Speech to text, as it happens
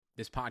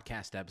This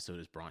podcast episode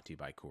is brought to you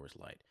by Coors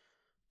Light.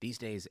 These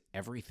days,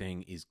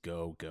 everything is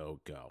go, go,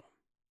 go.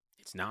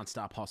 It's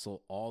nonstop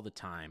hustle all the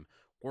time.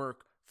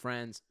 Work,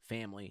 friends,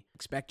 family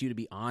expect you to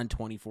be on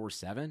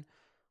 24/7.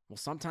 Well,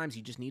 sometimes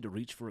you just need to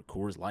reach for a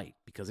Coors Light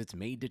because it's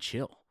made to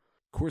chill.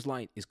 Coors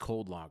Light is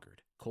cold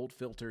lagered, cold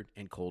filtered,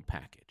 and cold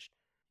packaged.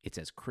 It's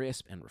as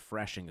crisp and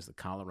refreshing as the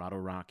Colorado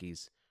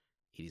Rockies.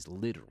 It is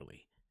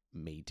literally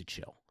made to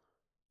chill.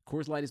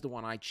 Coors Light is the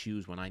one I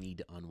choose when I need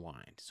to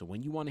unwind. So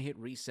when you want to hit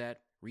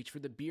reset, reach for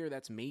the beer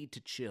that's made to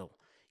chill.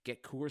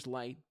 Get Coors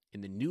Light in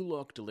the new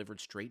look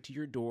delivered straight to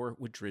your door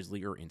with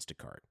Drizzly or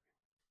Instacart.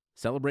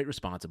 Celebrate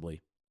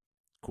responsibly.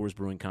 Coors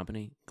Brewing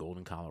Company,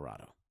 Golden,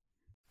 Colorado.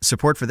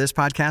 Support for this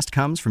podcast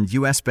comes from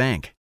U.S.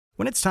 Bank.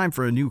 When it's time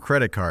for a new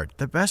credit card,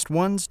 the best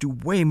ones do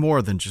way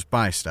more than just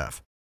buy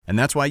stuff. And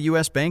that's why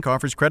U.S. Bank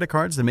offers credit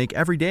cards that make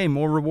every day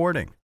more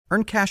rewarding.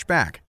 Earn cash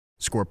back,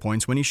 score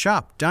points when you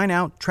shop, dine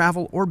out,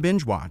 travel, or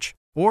binge watch,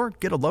 or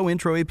get a low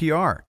intro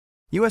APR.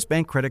 U.S.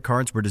 Bank credit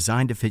cards were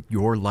designed to fit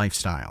your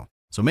lifestyle.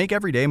 So make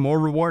every day more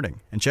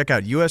rewarding and check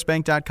out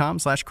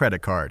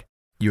usbank.com/credit card.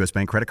 U.S.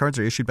 Bank credit cards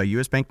are issued by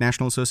U.S. Bank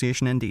National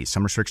Association ND.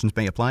 Some restrictions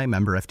may apply.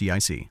 Member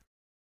FDIC.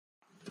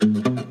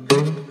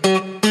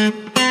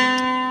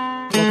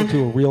 Welcome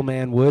to a Real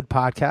Man Wood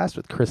podcast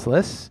with Chris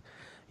Liss,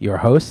 your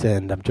host,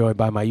 and I'm joined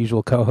by my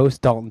usual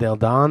co-host, Dalton Dale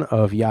Don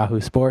of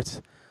Yahoo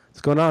Sports.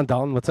 What's going on,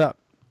 Dalton? What's up?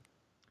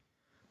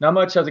 Not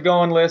much. How's it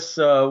going, Liss?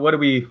 What did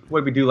we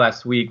do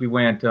last week? We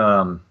went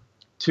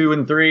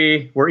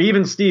 2-3. We're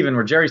even Steven.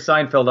 We're Jerry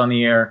Seinfeld on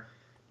the air.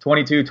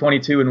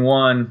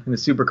 22-1 in the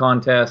Super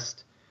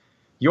Contest.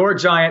 Your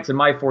Giants and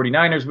my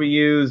 49ers we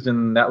used,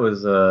 and that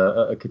was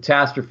a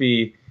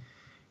catastrophe.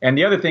 And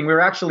the other thing, we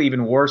were actually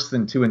even worse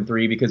than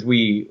 2-3 because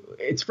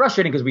it's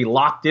frustrating because we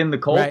locked in the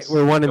Colts. Right,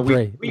 we're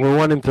 1-3. We're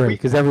 1-3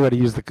 because everyone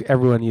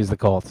used the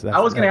Colts. I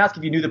was going to ask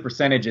if you knew the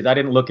percentages. I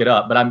didn't look it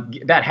up, but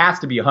that has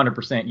to be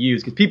 100%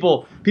 used because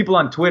people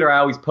on Twitter, I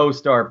always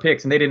post our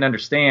picks, and they didn't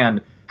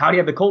understand how do you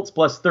have the Colts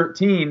plus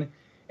 13,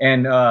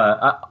 and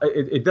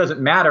it doesn't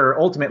matter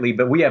ultimately,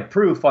 but we have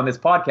proof on this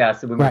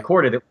podcast that when we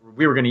recorded it,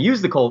 we were going to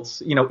use the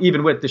Colts,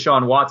 even with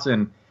Deshaun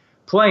Watson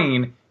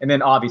playing, and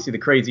then obviously the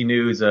crazy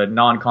news, a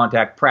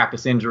non-contact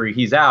practice injury,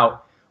 he's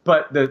out.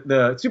 But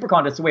the Super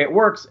Contest, the way it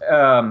works,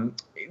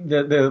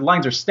 the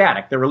lines are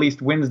static. They're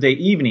released Wednesday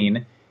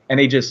evening, and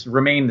they just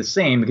remain the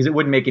same because it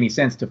wouldn't make any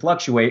sense to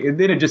fluctuate. And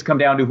then it'd just come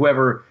down to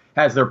whoever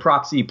has their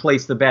proxy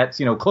place the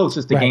bets,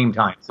 closest to game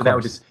time. So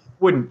that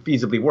wouldn't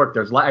feasibly work.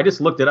 I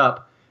just looked it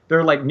up. There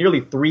are like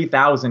nearly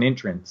 3,000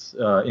 entrants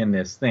in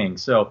this thing.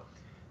 So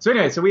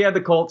anyway, so we had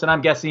the Colts, and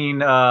I'm guessing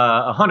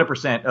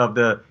 100% of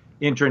the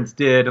entrants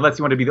did, unless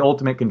you want to be the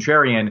ultimate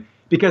contrarian,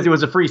 because it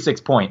was a free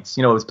 6 points.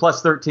 It was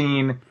plus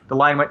 13. The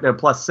line went to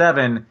plus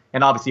 7,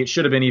 and obviously it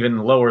should have been even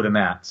lower than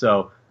that.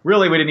 So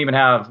really, we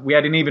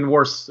had an even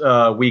worse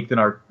week than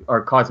our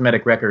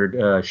cosmetic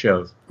record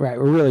shows. Right,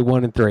 we're really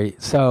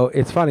 1-3. So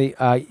it's funny.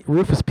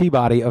 Rufus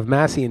Peabody of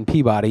Massey and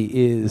Peabody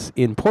is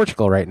in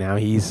Portugal right now.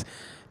 He's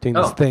doing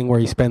this thing where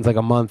he spends like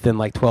a month in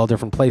like 12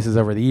 different places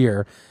over the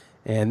year,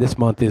 and this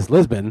month is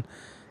Lisbon.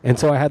 And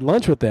so I had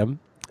lunch with him,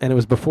 and it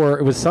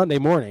was Sunday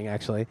morning,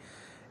 actually.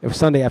 It was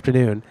Sunday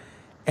afternoon.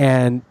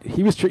 And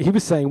he was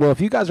saying, well, if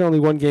you guys are only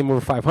one game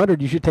over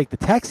 500, you should take the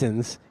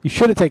Texans. You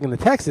should have taken the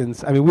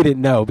Texans. I mean, we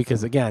didn't know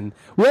because, again,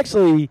 we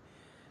actually,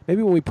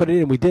 maybe when we put it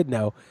in, we did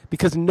know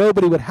because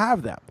nobody would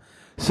have them.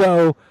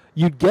 So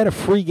you'd get a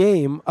free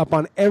game up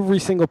on every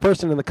single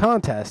person in the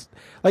contest.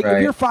 Like,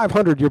 if you're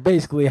 500, you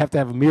basically have to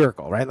have a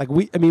miracle, right? Like,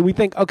 we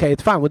think, okay,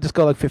 it's fine. We'll just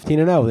go like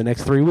 15-0 the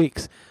next 3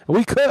 weeks. And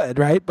we could,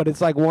 right? But it's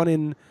like 1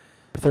 in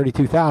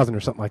 32,000 or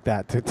something like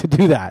that to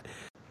do that.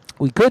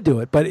 We could do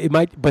it, but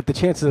the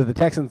chances of the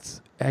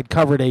Texans had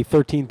covered a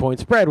 13-point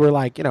spread were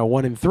like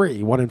 1-3,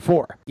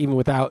 1-4, even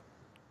without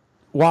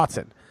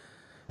Watson.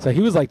 So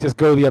he was like, just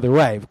go the other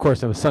way. Of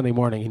course, it was Sunday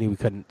morning. He knew we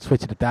couldn't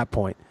switch it at that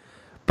point.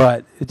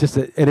 But it's just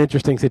an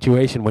interesting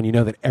situation when you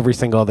know that every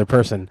single other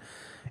person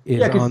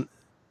is on.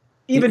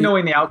 Even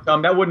knowing the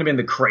outcome, that wouldn't have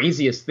been the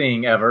craziest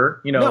thing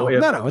ever. No.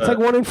 It's like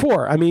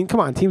 1-4. I mean, come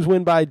on. Teams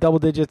win by double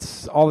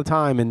digits all the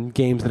time in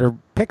games that are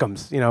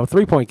pick'ems,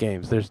 3-point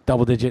games. There's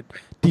double-digit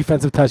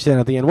defensive touchdown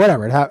at the end,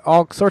 whatever.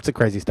 All sorts of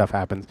crazy stuff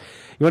happens.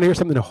 You want to hear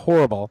something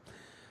horrible?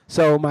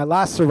 So my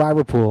last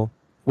survivor pool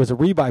was a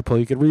rebuy pool.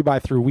 You could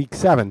rebuy through week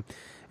 7.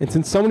 And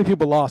since so many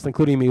people lost,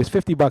 including me, it was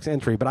 $50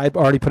 entry, but I'd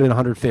already put in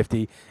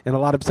 150.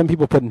 And some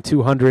people put in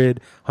 200,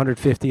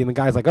 150. And the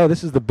guy's like, oh,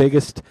 this is the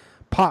biggest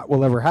pot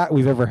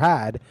we've ever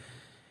had.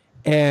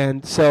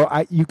 And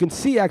so you can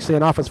see actually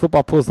on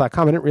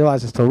offensefootballpools.com, I didn't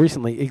realize this until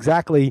recently,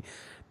 exactly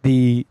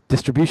the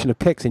distribution of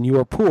picks in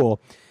your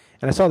pool.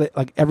 And I saw that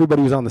like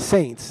everybody was on the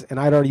Saints, and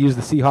I'd already used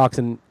the Seahawks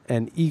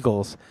and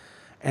Eagles.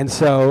 And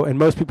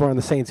most people are on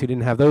the Saints who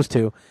didn't have those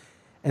two.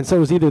 And so it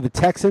was either the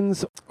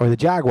Texans or the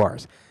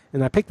Jaguars.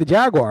 And I picked the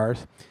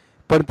Jaguars,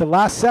 but at the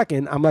last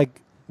second, I'm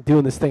like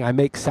doing this thing. I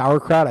make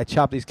sauerkraut. I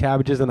chop these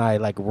cabbages, and I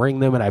like wring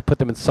them, and I put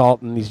them in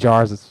salt in these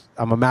jars.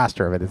 I'm a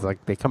master of it. It's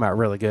like they come out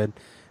really good.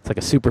 It's like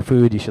a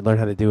superfood. You should learn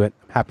how to do it.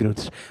 I'm happy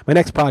to. My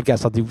next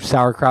podcast, I'll do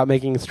sauerkraut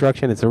making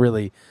instruction. It's a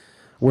really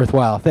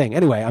worthwhile thing.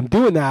 Anyway, I'm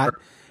doing that,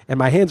 and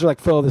my hands are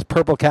like full of this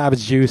purple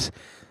cabbage juice,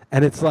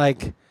 and it's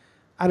like,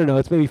 I don't know,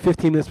 it's maybe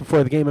 15 minutes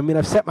before the game. I mean,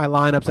 I've set my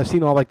lineups. I've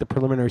seen all like the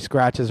preliminary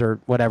scratches or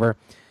whatever,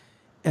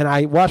 and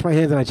I wash my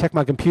hands and I check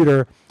my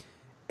computer,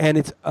 and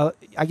it's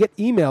I get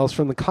emails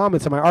from the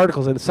comments of my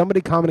articles, and it's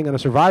somebody commenting on a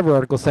Survivor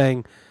article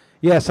saying,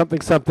 yeah, something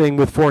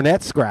with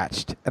Fournette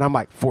scratched. And I'm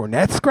like,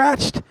 Fournette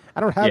scratched? I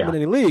don't have him in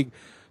any league.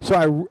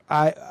 So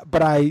I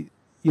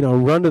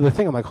run to the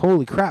thing. I'm like,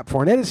 holy crap,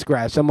 Fournette is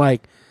scratched. I'm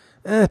like,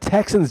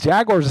 Texans,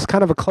 Jaguars is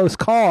kind of a close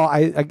call.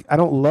 I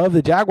don't love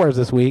the Jaguars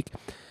this week.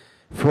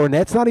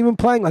 Fournette's not even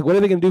playing. Like, what are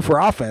they going to do for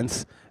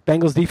offense?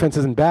 Bengals defense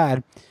isn't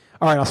bad.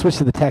 All right, I'll switch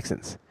to the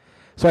Texans.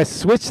 So I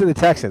switched to the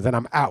Texans, and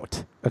I'm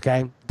out.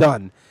 Okay,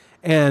 done.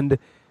 And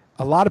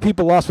a lot of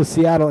people lost with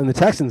Seattle and the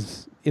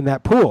Texans in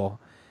that pool.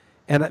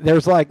 And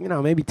there's like,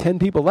 maybe 10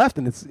 people left,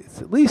 and it's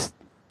at least,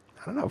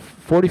 I don't know,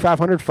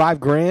 4,500,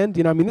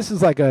 $5,000. I mean, this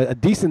is like a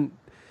decent,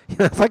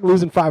 it's like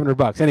losing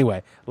 $500.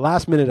 Anyway,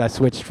 last minute I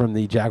switched from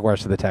the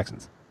Jaguars to the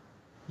Texans.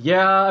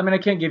 Yeah, I mean, I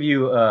can't give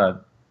you,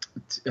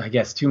 I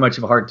guess, too much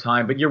of a hard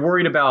time, but you're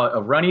worried about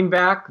a running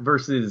back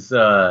versus,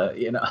 But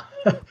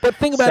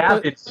think about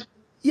Savage.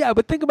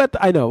 But think about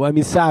I know. I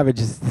mean, Savage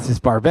is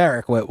just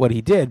barbaric what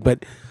he did.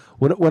 But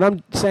what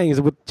I'm saying is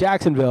that with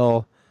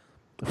Jacksonville,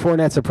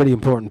 Fournette's a pretty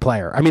important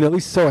player. I mean, at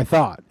least so I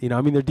thought.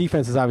 I mean, their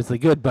defense is obviously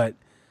good, but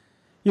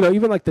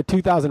even like the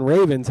 2000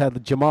 Ravens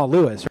had Jamal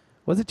Lewis.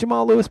 Was it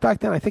Jamal Lewis back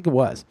then? I think it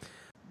was.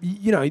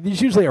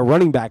 There's usually a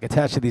running back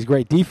attached to these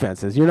great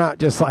defenses. You're not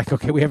just like,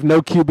 okay, we have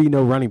no QB,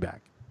 no running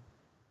back.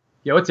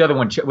 Yeah, what's the other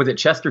one? Was it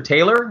Chester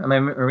Taylor? Am I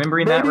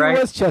remembering that right? Maybe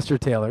it was Chester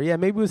Taylor. Yeah,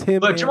 maybe it was him.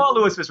 But Jamal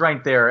Lewis was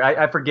right there.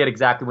 I forget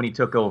exactly when he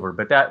took over,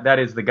 but that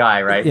is the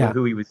guy, right? Yeah.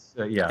 Who he was.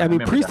 I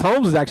mean, Priest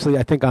Holmes was actually,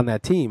 I think, on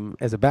that team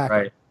as a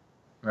backup.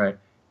 Right.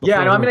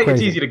 Yeah, no, I mean,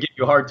 it's easy to give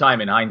you a hard time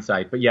in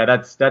hindsight, but yeah,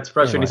 that's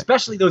frustrating, Anyway.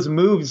 Especially those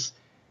moves.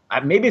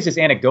 Maybe it's just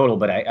anecdotal,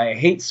 but I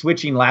hate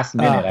switching last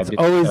minute.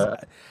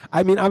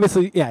 I mean,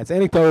 obviously, yeah, it's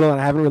anecdotal,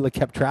 and I haven't really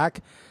kept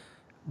track.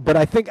 But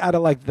I think out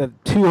of like the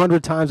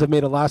 200 times I've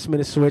made a last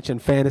minute switch in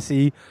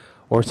fantasy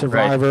or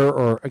Survivor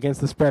or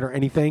against the spread or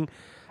anything,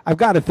 I've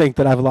got to think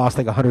that I've lost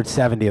like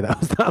 170 of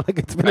those. Not like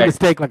it's been a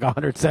mistake like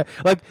 170.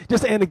 Like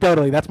just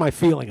anecdotally, that's my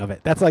feeling of it.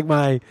 That's like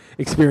my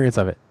experience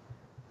of it.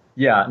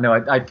 Yeah, no,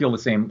 I feel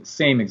the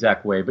same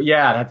exact way. But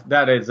yeah,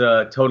 that is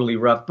totally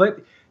rough.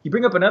 But you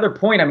bring up another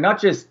point. I mean, not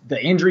just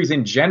the injuries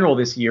in general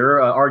this year.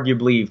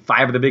 Arguably,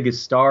 5 of the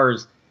biggest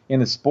stars in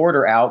the sport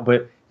are out.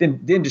 But then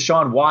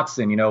Deshaun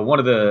Watson, one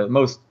of the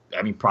most,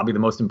 probably the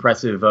most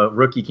impressive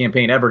rookie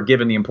campaign ever,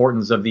 given the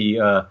importance of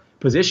the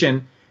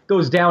position,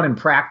 goes down in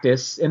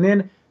practice. And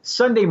then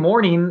Sunday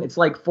morning, it's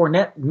like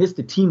Fournette missed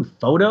a team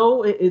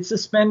photo. It's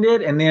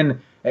suspended. And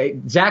then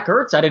Zach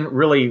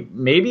Ertz,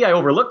 maybe I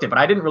overlooked it, but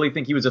I didn't really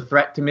think he was a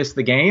threat to miss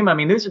the game. I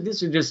mean, this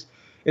is just,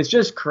 it's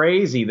just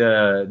crazy.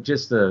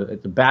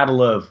 The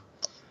battle of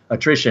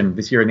attrition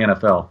this year in the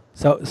NFL.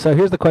 So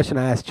here's the question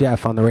I asked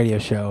Jeff on the radio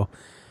show.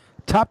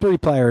 Top 3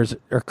 players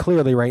are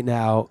clearly right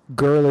now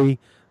Gurley,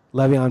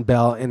 Le'Veon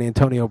Bell, and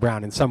Antonio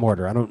Brown in some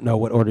order. I don't know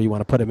what order you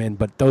want to put them in,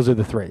 but those are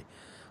the 3.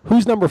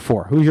 Who's number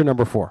 4? Who's your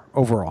number 4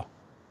 overall?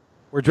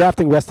 We're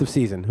drafting rest of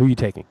season. Who are you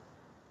taking?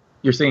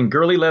 You're saying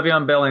Gurley,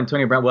 Le'Veon Bell, and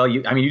Antonio Brown. Well,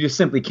 you just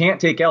simply can't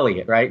take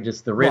Elliott, right?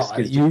 Just the risk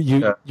is you're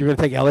going to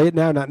take Elliott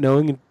now, not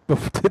knowing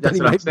that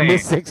he might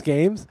miss 6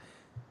 games.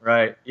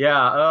 Right.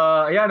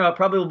 Yeah. No, it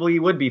probably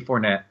would be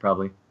Fournette,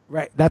 probably.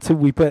 Right. That's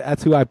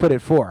who I put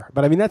it for.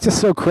 But I mean, that's just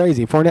so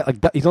crazy.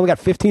 Fournette, he's only got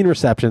 15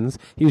 receptions.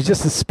 He was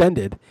just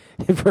suspended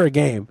for a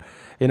game.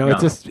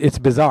 It's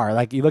bizarre.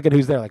 Like you look at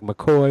who's there, like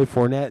McCoy,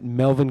 Fournette,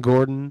 Melvin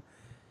Gordon.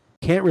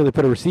 Can't really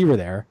put a receiver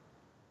there.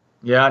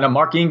 Yeah. No,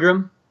 Mark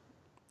Ingram.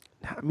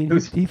 I mean,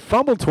 he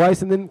fumbled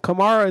twice, and then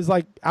Kamara is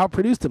like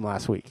outproduced him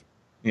last week.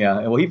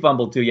 Yeah, well, he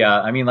fumbled too.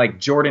 Yeah, I mean, like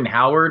Jordan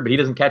Howard, but he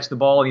doesn't catch the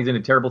ball, and he's in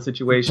a terrible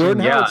situation.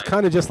 Jordan Howard's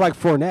kind of just like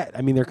Fournette.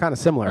 I mean, they're kind of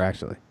similar,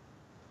 actually.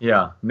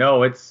 Yeah,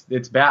 no, it's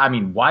bad. I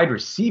mean, wide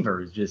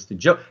receiver is just a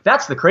joke.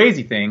 That's the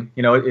crazy thing.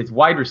 It's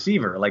wide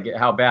receiver, like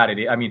how bad it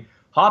is. I mean,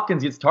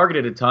 Hopkins gets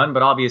targeted a ton,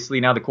 but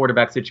obviously now the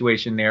quarterback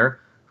situation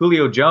there.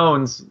 Julio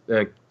Jones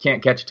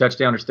can't catch a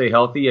touchdown or stay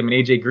healthy. I mean,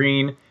 A.J.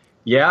 Green.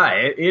 Yeah,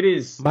 it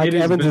is. Mike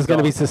Evans is going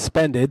to be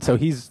suspended, so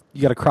you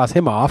got to cross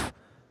him off.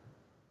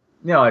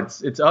 No,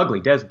 it's ugly.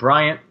 Des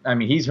Bryant, I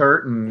mean, he's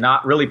hurt and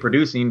not really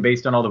producing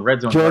based on all the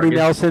red zone Jordy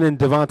targets. Nelson and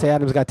Devontae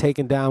Adams got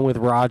taken down with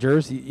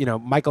Rodgers.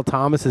 Michael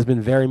Thomas has been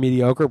very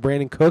mediocre.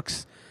 Brandon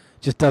Cooks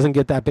just doesn't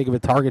get that big of a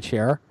target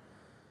share.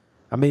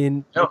 I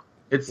mean, no,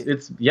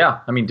 it's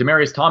yeah. I mean,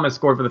 Demaryius Thomas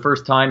scored for the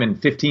first time in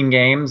 15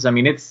 games. I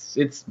mean, it's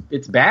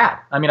bad.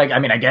 I mean,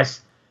 I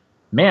guess,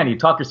 man, you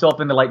talk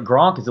yourself into like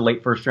Gronk as a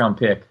late first-round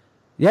pick.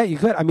 Yeah, you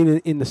could. I mean,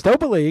 in the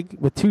Stopa League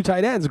with 2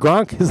 tight ends,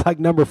 Gronk is like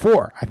number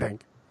 4, I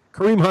think.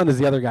 Kareem Hunt is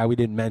the other guy we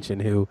didn't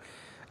mention who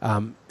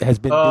has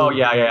been. Oh,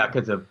 yeah,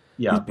 because of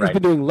he's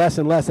been doing less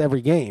and less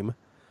every game,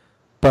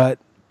 but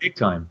big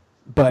time.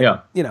 But,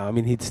 Yeah. I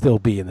mean, he'd still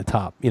be in the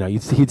top.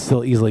 He'd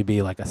still easily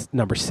be like a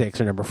number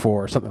 6 or number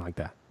 4 or something like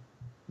that.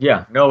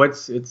 Yeah, no,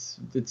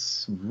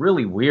 it's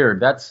really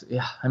weird.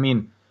 I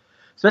mean,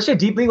 especially a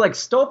deep league like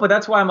Stopa.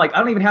 That's why I'm like, I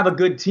don't even have a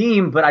good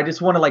team, but I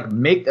just want to like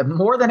make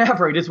more than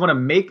ever. I just want to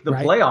make the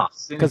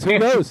playoffs. Because who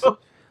knows?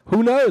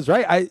 Who knows,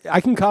 right?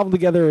 I can cobble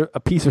together a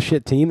piece of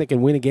shit team that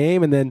can win a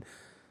game, and then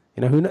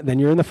then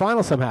you're in the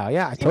final somehow.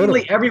 Yeah,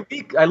 totally. Every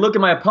week I look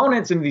at my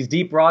opponents in these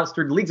deep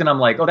rostered leagues, and I'm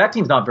like, oh, that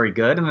team's not very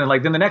good. And then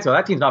the next one,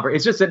 that team's not very.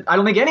 It's just that I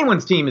don't think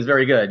anyone's team is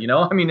very good.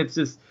 I mean, it's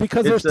just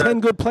because there's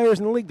 10 good players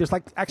in the league. There's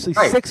like actually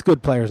 6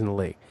 good players in the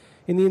league,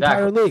 in the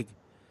entire league.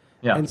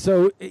 Yeah. And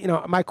so,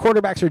 my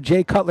quarterbacks are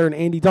Jay Cutler and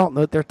Andy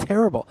Dalton. They're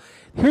terrible.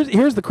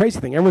 Here's the crazy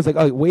thing. Everyone's like,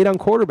 oh, wait on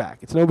quarterback.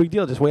 It's no big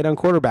deal. Just wait on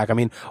quarterback. I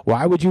mean,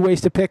 why would you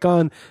waste a pick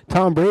on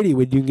Tom Brady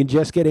when you can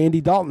just get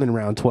Andy Dalton in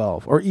round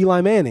 12 or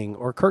Eli Manning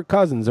or Kirk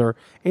Cousins or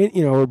Ben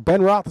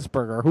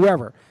Roethlisberger or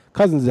whoever?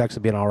 Cousins has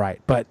actually been all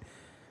right. But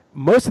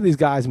most of these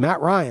guys,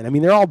 Matt Ryan, I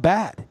mean, they're all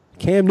bad.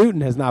 Cam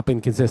Newton has not been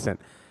consistent.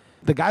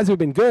 The guys who have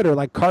been good are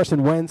like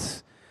Carson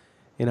Wentz.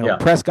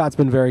 Prescott's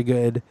been very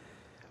good.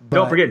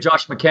 Don't forget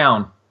Josh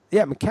McCown.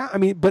 Yeah, I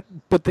mean, but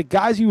the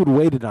guys you would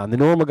wait it on, the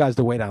normal guys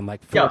to wait on,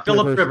 like Phillip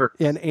Rivers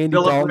and Andy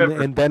Dalton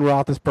and Ben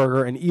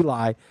Roethlisberger and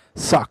Eli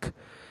suck.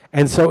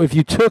 And so if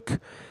you took,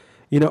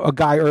 a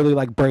guy early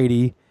like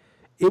Brady,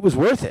 it was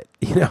worth it.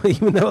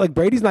 Even though like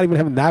Brady's not even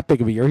having that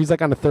big of a year, he's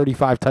like on a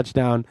 35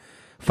 touchdown,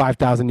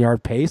 5,000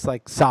 yard pace,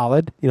 like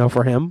solid,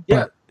 for him.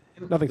 Yeah.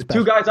 But nothing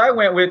special. Two guys I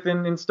went with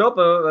in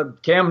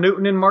Stopa, Cam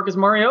Newton and Marcus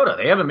Mariota.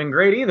 They haven't been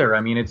great either.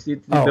 I mean,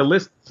 the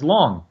list is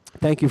long.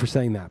 Thank you for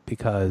saying that,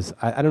 because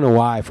I don't know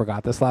why I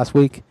forgot this last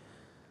week,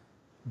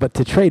 but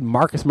to trade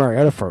Marcus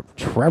Mariota for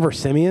Trevor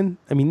Siemian,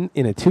 I mean,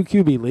 in a 2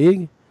 QB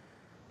league,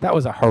 that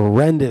was a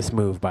horrendous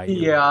move by you.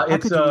 Yeah,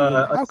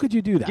 how could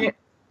you do that?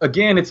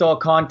 Again, it's all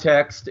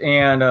context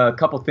and a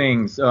couple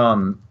things.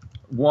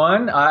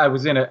 One, I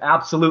was in an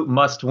absolute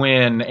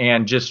must-win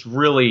and just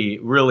really,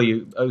 really,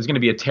 it was going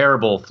to be a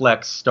terrible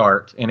flex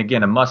start. And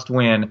again, a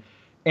must-win.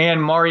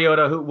 And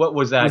Mariota, what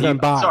was that? He was on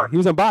bye. Sorry. He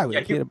was on bye.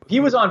 Yeah, he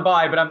was on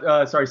bye, but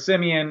I'm sorry,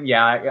 Simeon.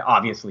 Yeah,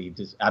 obviously,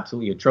 just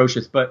absolutely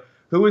atrocious. But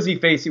who was he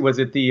facing? Was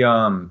it the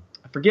I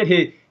forget.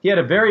 He had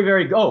a very,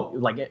 very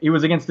it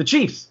was against the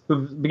Chiefs, who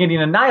was getting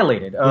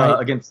annihilated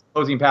against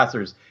opposing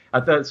passers.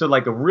 So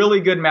like a really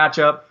good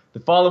matchup.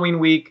 The following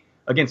week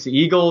against the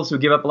Eagles, who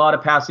give up a lot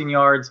of passing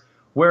yards,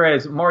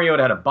 whereas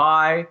Mariota had a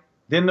bye,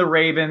 then the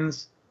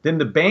Ravens, then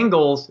the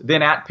Bengals,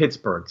 then at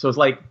Pittsburgh. So it's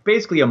like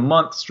basically a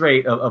month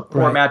straight of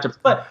poor matchups.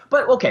 But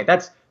okay,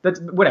 that's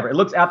whatever. It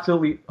looks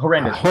absolutely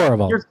horrendous.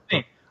 Horrible. Here's the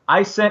thing.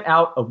 I sent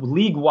out a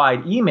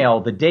league-wide email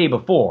the day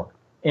before,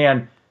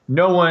 and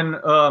no one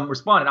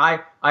responded.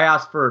 I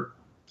asked for,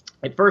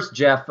 at first,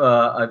 Jeff,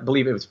 I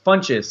believe it was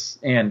Funchess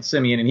and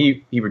Simeon, and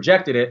he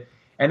rejected it.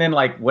 And then,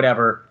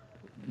 whatever,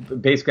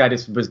 basically I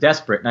just was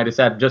desperate, and I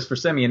decided just for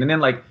Simeon. And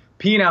then,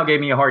 P now gave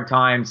me a hard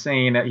time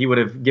saying that he would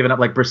have given up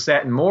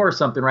Brissett and Moore or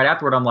something right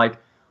afterward. I'm like,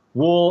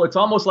 well, it's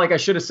almost like I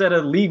should have sent a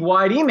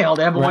league-wide email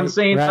to everyone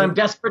saying I'm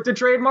desperate to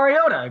trade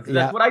Mariota, because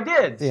that's what I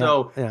did.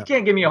 So you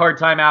can't give me a hard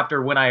time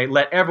after when I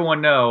let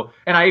everyone know,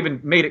 and I even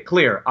made it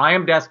clear, I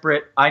am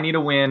desperate. I need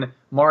a win.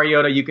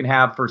 Mariota you can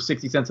have for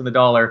 60 cents on the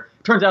dollar.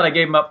 Turns out I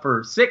gave him up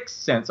for 6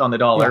 cents on the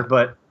dollar,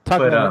 but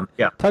talk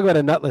about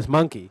a nutless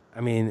monkey. I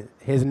mean,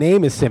 his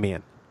name is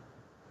Simeon.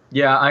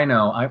 Yeah, I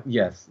know.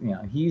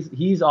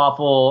 He's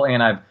awful,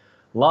 and I've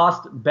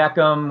lost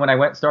Beckham when I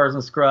went Stars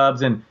and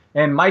Scrubs, and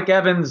Mike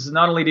Evans.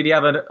 Not only did he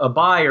have a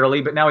bye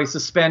early, but now he's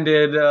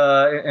suspended.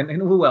 And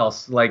who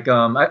else?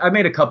 I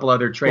made a couple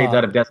other trades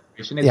out of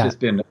desperation. It's just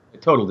been a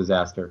total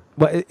disaster.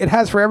 Well, it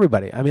has for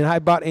everybody. I mean, I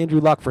bought Andrew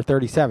Luck for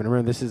 37.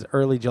 Remember, this is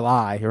early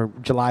July or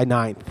July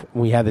 9th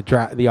when we had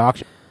the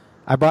auction.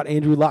 I bought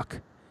Andrew Luck.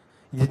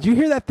 Did you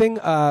hear that thing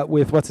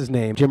with what's his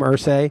name, Jim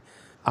Irsay?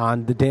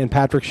 On the Dan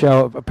Patrick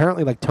show?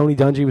 Apparently, Tony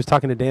Dungy was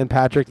talking to Dan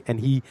Patrick,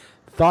 and he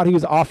thought he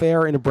was off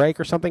air in a break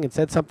or something and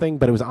said something,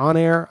 but it was on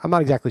air. I'm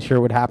not exactly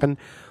sure what happened,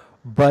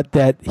 but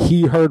that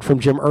he heard from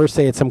Jim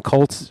Irsay at some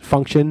Colts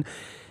function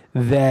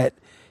that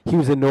he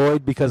was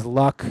annoyed because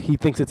he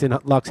thinks it's in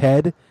Luck's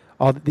head,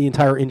 the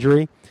entire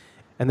injury,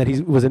 and that he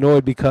was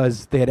annoyed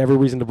because they had every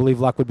reason to believe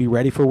Luck would be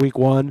ready for week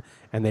 1,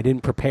 and they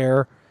didn't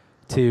prepare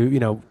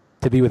to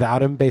be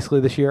without him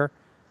basically this year.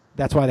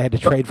 That's why they had to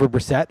trade for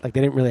Brissett. They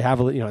didn't really have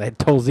they had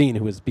Tolzien,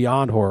 who was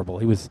beyond horrible.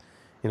 He was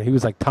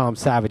like Tom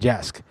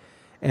Savage-esque.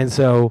 And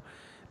so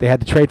they had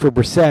to trade for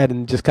Brissett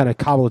and just kind of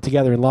cobble it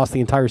together and lost the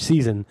entire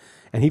season.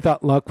 And he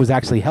thought Luck was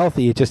actually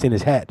healthy. It's just in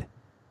his head.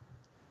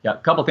 Yeah, a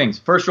couple things.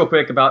 First, real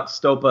quick about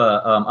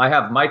Stopa. I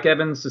have Mike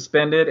Evans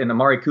suspended and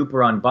Amari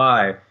Cooper on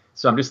bye.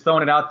 So I'm just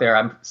throwing it out there.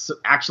 I'm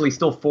actually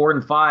still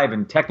 4-5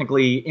 and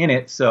technically in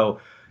it.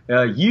 So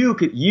you,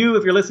 if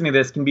you're listening to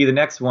this, can be the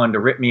next one to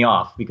rip me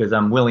off, because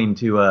I'm willing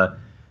to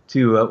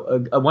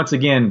once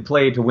again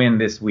play to win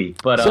this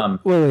week.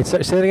 But wait, say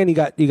that again.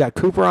 You got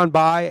Cooper on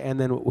bye, and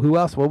then who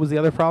else? What was the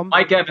other problem?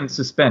 Mike Evans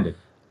suspended.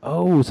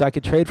 Oh, so I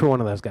could trade for one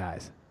of those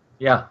guys.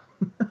 Yeah.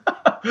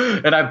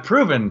 And I've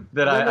proven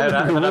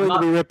that you're willing to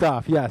be ripped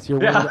off. Yes, you're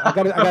willing. I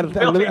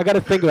got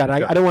to think about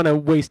it. I don't want to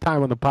waste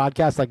time on the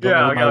podcast like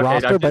going with my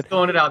roster, but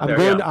throwing it out I'm there.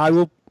 going.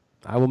 Yeah.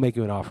 I will make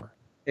you an offer.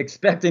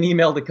 Expect an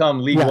email to come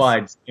league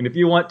wide, and if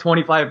you want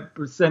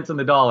 25% on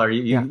the dollar,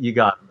 you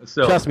got it.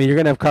 So trust me, you're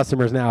going to have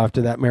customers now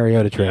after that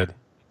Mariota trade. Yeah,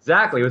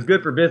 exactly, it was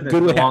good for business.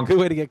 Good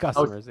way to get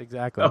customers.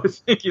 Exactly. I was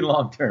thinking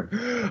long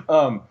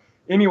term.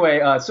 Anyway,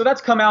 so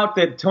that's come out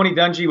that Tony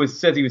Dungy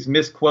says he was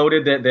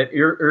misquoted, that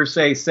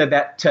Irsay said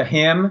that to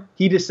him.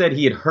 He just said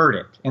he had heard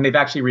it, and they've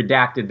actually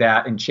redacted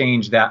that and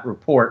changed that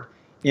report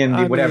in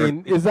the whatever.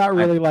 Is that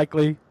really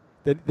likely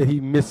that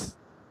he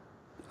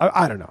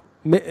I don't know.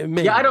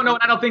 Maybe. Yeah, I don't know,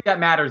 and I don't think that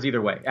matters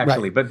either way,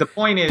 actually. Right. But the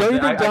point is, don't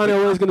you think Don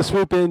Elway is going to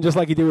swoop in just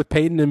like he did with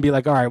Peyton and be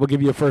like, all right, we'll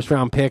give you a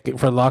first-round pick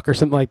for luck or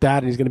something like that,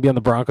 and he's going to be on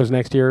the Broncos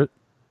next year?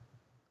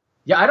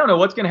 Yeah, I don't know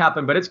what's going to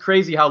happen, but it's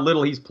crazy how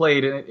little he's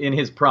played in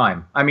his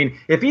prime. I mean,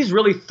 if he's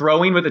really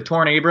throwing with a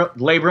torn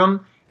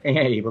labrum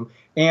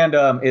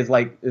and is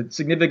like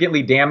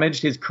significantly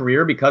damaged his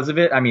career because of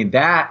it, I mean,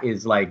 that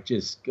is like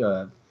just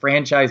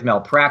franchise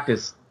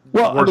malpractice.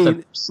 Well, I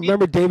mean,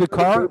 remember David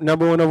Carr,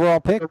 number 1 overall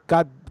pick,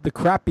 got the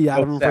crap beat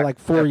out of him for like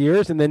 4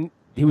 years, and then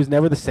he was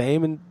never the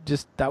same, and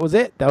just that was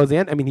it. That was the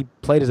end. I mean, he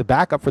played as a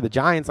backup for the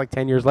Giants like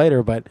 10 years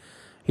later, but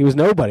he was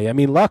nobody. I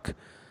mean, Luck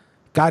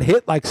got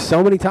hit like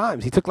so many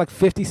times. He took like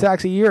 50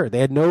 sacks a year. They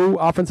had no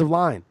offensive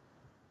line.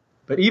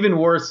 But even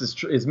worse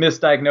is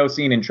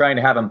misdiagnosing and trying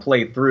to have him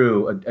play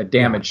through a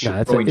damaged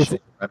shoulder.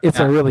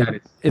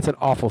 It's an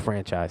awful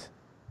franchise.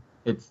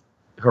 It's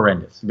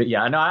horrendous. But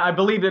yeah, no, I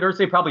believe that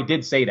Irsay probably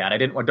did say that.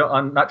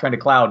 I'm not trying to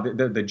cloud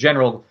the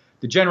general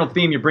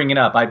theme you're bringing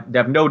up. I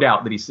have no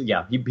doubt that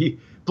he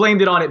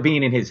blamed it on it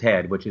being in his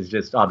head, which is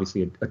just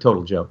obviously a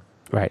total joke.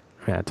 Right.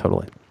 Yeah,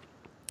 totally.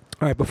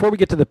 All right, before we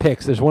get to the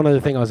picks, there's one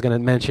other thing I was going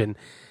to mention,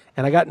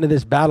 and I got into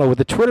this battle with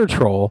a Twitter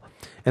troll,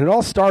 and it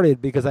all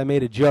started because I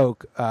made a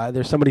joke.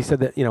 There's somebody said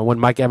that, when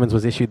Mike Evans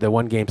was issued the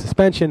 1-game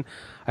suspension,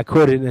 I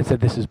quoted it and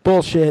said, this is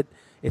bullshit.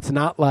 It's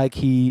not like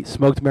he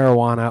smoked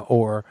marijuana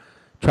or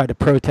tried to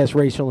protest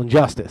racial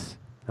injustice.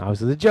 Now,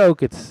 this is a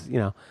joke. It's,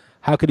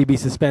 how could he be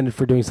suspended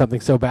for doing something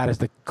so bad as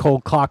to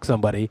cold clock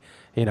somebody?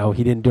 He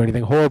didn't do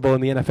anything horrible in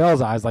the NFL's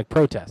eyes like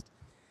protest.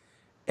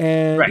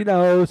 And,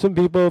 right. Some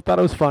people thought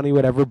it was funny,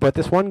 whatever. But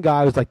this one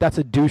guy was like, that's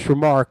a douche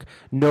remark.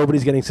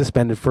 Nobody's getting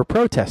suspended for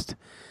protest.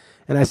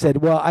 And I said,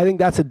 well, I think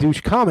that's a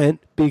douche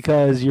comment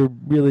because you're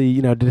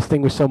really, to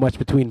distinguish so much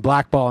between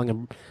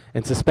blackballing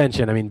and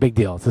suspension. I mean, big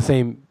deal. It's the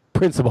same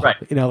principle.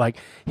 Right. Like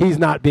he's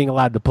not being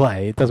allowed to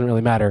play. It doesn't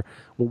really matter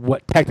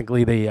what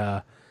technically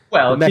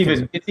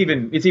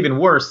it's even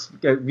worse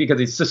because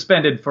he's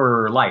suspended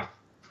for life.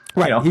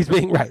 Right, he's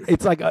being right.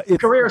 It's like a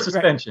career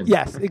suspension. Right.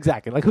 Yes,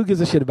 exactly. Like who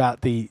gives a shit about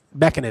the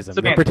mechanism,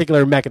 the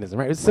particular mechanism,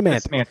 right? It's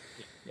semantic.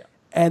 Yeah.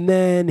 And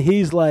then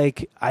he's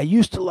like, I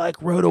used to like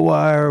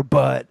RotoWire,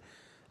 but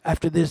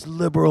after this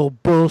liberal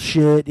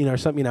bullshit, or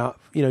something,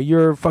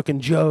 you're a fucking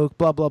joke,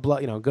 blah blah blah.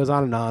 Goes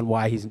on and on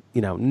why he's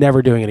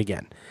never doing it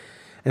again.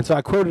 And so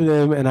I quoted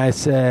him and I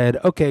said,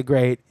 okay,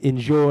 great,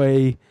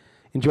 enjoy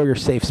your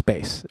safe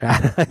space.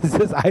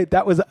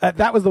 That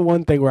was the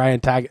one thing where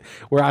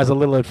I was a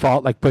little at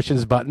fault, like pushing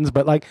his buttons.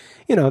 But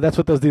that's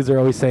what those dudes are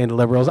always saying to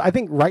liberals. I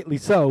think rightly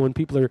so when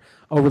people are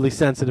overly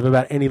sensitive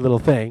about any little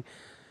thing.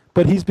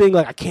 But he's being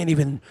like, I can't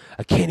even,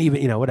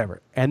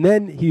 whatever. And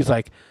then he's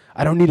like,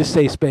 I don't need a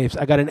safe space.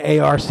 I got an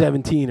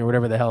AR-17 or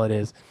whatever the hell it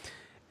is.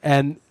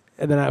 And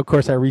then of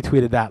course I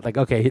retweeted that. Like,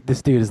 okay,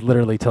 this dude is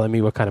literally telling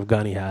me what kind of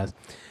gun he has.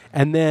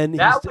 And then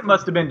that one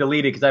must have been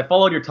deleted because I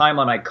followed your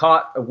timeline. I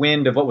caught a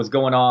wind of what was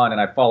going on, and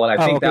I followed.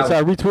 So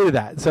I retweeted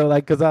that. So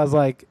because I was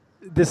like,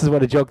 this is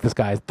what a joke this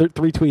guy is. 3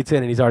 tweets in,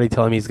 and he's already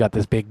telling me he's got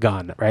this big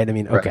gun, right? I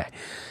mean, okay. Right.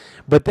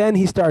 But then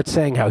he starts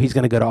saying how he's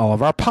going to go to all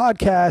of our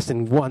podcasts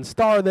and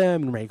 1-star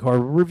them and make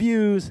horrible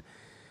reviews.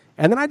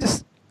 And then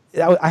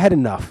I had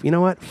enough. You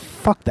know what?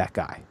 Fuck that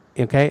guy.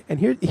 Okay. And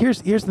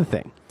here's the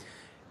thing.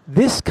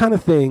 This kind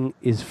of thing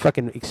is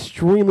fucking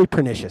extremely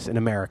pernicious in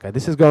America.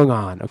 This is going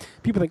on.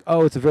 People think,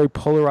 oh, it's a very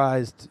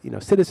polarized,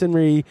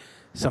 citizenry.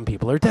 Some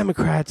people are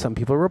Democrats. Some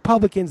people are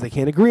Republicans. They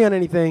can't agree on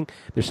anything.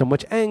 There's so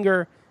much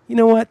anger. You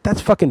know what?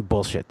 That's fucking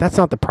bullshit. That's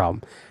not the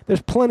problem.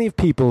 There's plenty of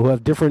people who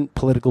have different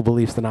political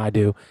beliefs than I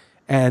do,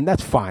 and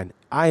that's fine.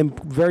 I am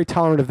very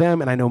tolerant of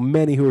them, and I know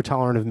many who are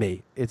tolerant of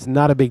me. It's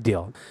not a big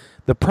deal.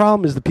 The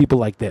problem is the people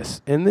like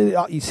this. And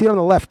you see it on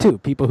the left, too.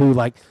 People who,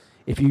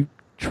 if you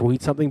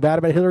tweet something bad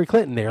about Hillary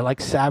Clinton, they're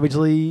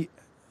savagely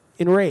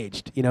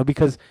enraged,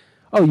 because,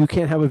 oh, you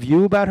can't have a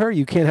view about her?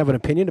 You can't have an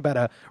opinion about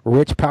a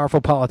rich,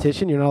 powerful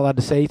politician? You're not allowed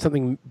to say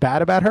something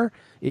bad about her?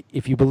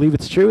 If you believe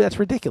it's true, that's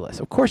ridiculous.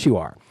 Of course you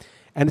are.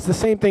 And it's the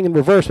same thing in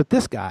reverse with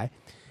this guy.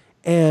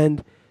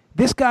 And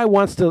this guy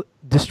wants to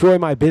destroy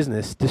my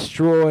business,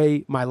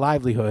 destroy my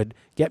livelihood,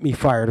 get me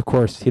fired. Of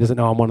course, he doesn't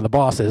know I'm one of the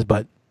bosses,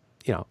 but,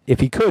 if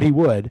he could, he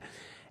would.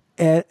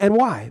 And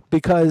why?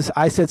 Because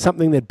I said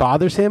something that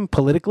bothers him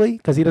politically,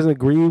 because he doesn't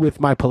agree with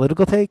my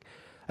political take.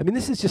 I mean,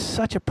 this is just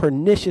such a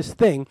pernicious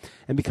thing.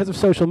 And because of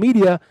social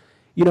media,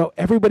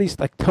 everybody's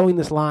like towing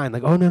this line,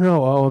 like, oh,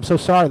 no, oh, I'm so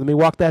sorry. Let me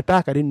walk that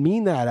back. I didn't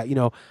mean that.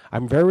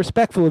 I'm very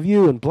respectful of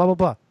you and blah, blah,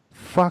 blah.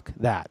 Fuck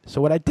that.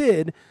 So what I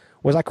did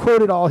was I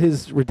quoted all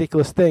his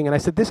ridiculous thing, and I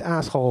said, this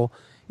asshole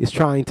is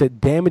trying to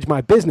damage my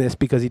business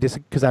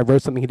because I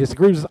wrote something he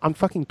disagrees with on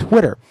fucking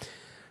Twitter.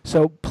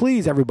 So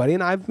please, everybody,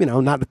 and I've,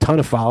 not a ton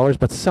of followers,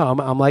 but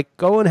some, I'm like,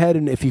 go ahead,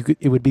 and if you could,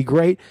 it would be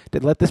great to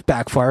let this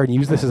backfire and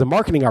use this as a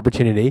marketing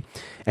opportunity,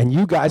 and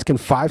you guys can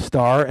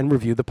 5-star and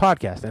review the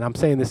podcast. And I'm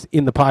saying this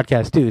in the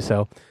podcast too,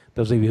 so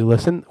those of you who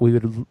listen, we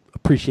would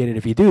appreciate it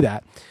if you do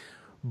that.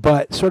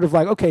 But sort of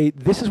like, okay,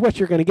 this is what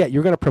you're going to get.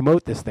 You're going to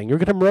promote this thing. You're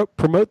going to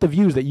promote the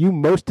views that you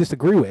most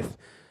disagree with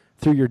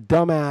through your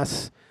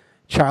dumbass,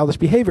 childish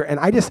behavior. And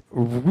I just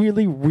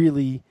really,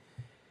 really,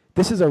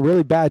 this is a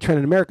really bad trend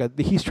in America.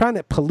 He's trying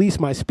to police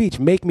my speech,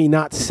 make me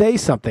not say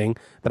something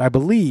that I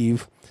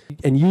believe,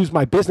 and use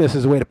my business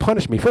as a way to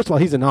punish me. First of all,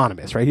 he's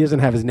anonymous, right? He doesn't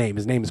have his name.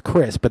 His name is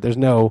Chris, but there's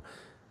no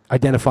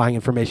identifying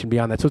information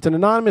beyond that. So it's an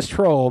anonymous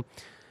troll,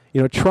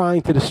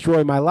 trying to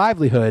destroy my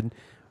livelihood.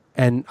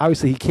 And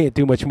obviously he can't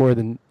do much more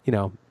than,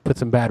 put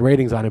some bad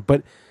ratings on it.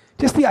 But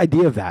just the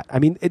idea of that, I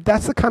mean,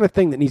 that's the kind of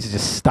thing that needs to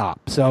just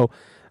stop. So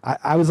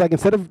I was like,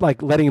 instead of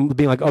like letting him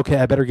being like, okay,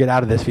 I better get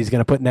out of this if he's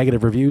going to put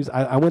negative reviews,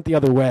 I went the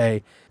other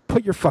way.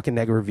 Put your fucking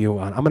negative review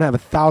on. I'm going to have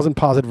 1,000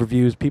 positive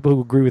reviews, people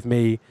who agree with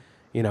me.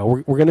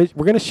 We're going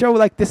to show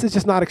like this is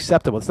just not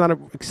acceptable. It's not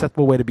an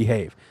acceptable way to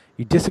behave.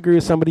 You disagree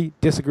with somebody,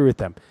 disagree with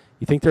them.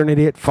 You think they're an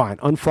idiot, fine.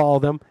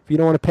 Unfollow them. If you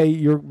don't want to pay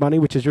your money,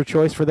 which is your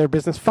choice for their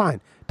business,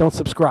 fine. Don't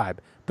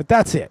subscribe. But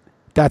that's it.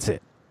 That's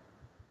it.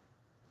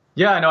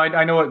 Yeah,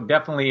 I know it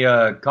definitely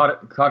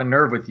caught a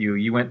nerve with you.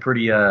 You went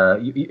pretty.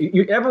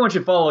 Everyone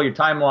should follow your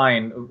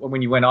timeline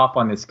when you went off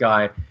on this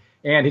guy.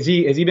 And has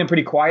he been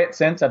pretty quiet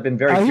since? I've been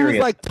very curious. He was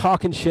like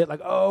talking shit,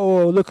 like,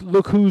 oh,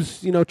 look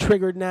who's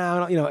triggered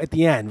now, at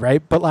the end,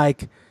 right? But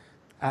like,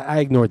 I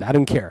ignored that. I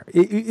don't care.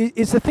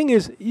 It's the thing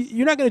is,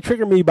 you're not going to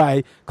trigger me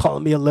by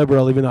calling me a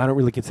liberal, even though I don't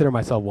really consider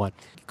myself one.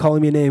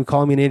 Calling me a name,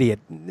 calling me an idiot.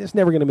 It's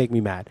never going to make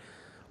me mad.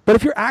 But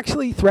if you're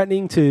actually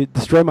threatening to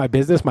destroy my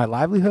business, my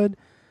livelihood,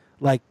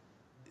 like,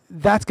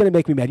 that's going to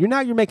make me mad.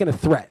 You're making a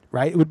threat,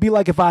 right? It would be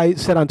like if I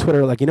said on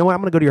Twitter, like, you know what,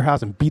 I'm going to go to your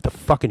house and beat the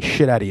fucking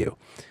shit out of you.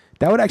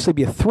 That would actually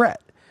be a threat.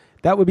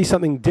 That would be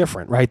something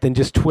different, right, than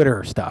just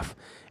Twitter stuff.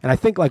 And I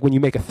think, like, when you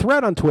make a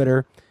threat on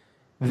Twitter,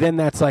 then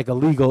that's like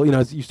illegal.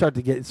 You start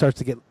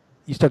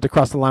to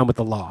cross the line with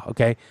the law,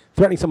 okay?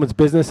 Threatening someone's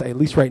business, at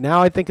least right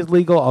now, I think is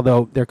legal,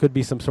 although there could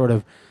be some sort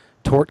of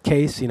tort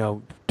case,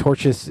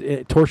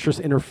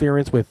 tortious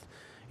interference with,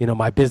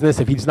 my business.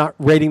 If he's not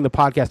rating the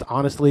podcast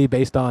honestly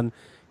based on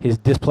his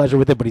displeasure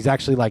with it, but he's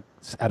actually like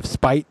out of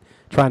spite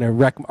trying to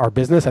wreck our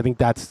business, I think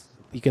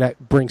you could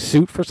bring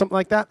suit for something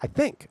like that. I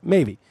think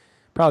maybe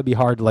probably be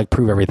hard to like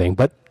prove everything,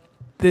 but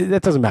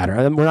that doesn't matter.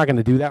 We're not going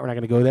to do that. We're not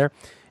going to go there.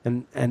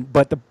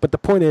 But the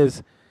point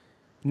is,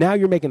 now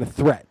you're making a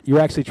threat. You're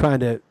actually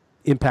trying to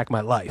impact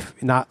my life,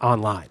 not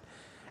online.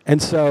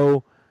 And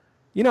so,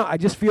 I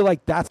just feel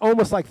like that's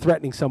almost like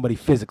threatening somebody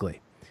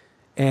physically.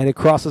 And it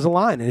crosses a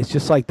line. And it's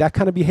just like that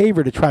kind of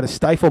behavior to try to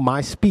stifle my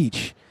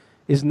speech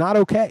is not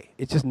okay.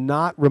 It's just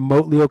not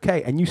remotely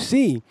okay. And you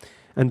see,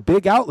 and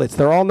big outlets,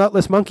 they're all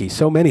nutless monkeys.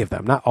 So many of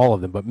them, not all of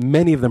them, but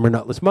many of them are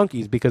nutless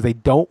monkeys because they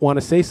don't want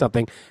to say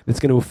something that's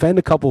going to offend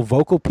a couple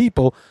vocal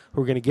people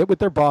who are going to get with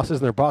their bosses,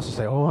 and their bosses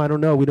say, oh, I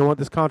don't know, we don't want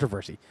this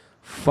controversy.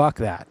 Fuck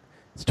that.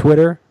 It's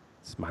Twitter.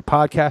 It's my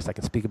podcast. I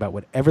can speak about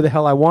whatever the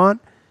hell I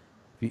want.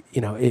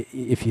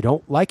 If you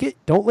don't like it,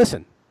 don't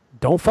listen.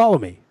 Don't follow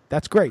me.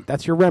 That's great.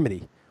 That's your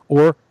remedy.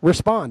 Or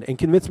respond and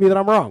convince me that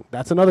I'm wrong.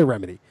 That's another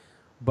remedy.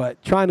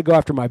 But trying to go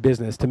after my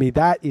business, to me,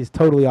 that is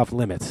totally off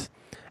limits.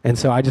 And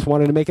so I just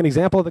wanted to make an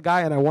example of the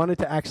guy, and I wanted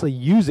to actually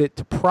use it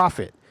to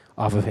profit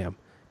off of him,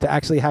 to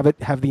actually have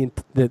it have the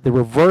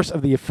reverse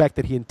of the effect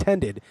that he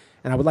intended.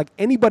 And I would like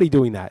anybody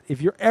doing that.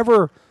 If you're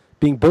ever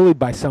being bullied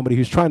by somebody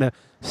who's trying to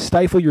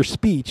stifle your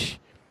speech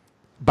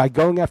by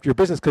going after your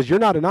business, because you're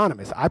not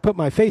anonymous. I put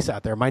my face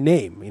out there, my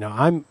name.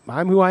 I'm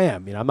who I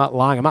am. I'm not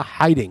lying. I'm not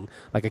hiding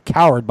like a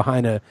coward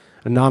behind an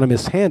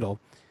anonymous handle.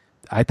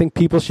 I think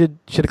people should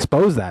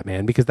expose that,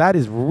 man, because that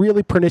is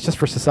really pernicious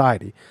for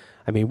society.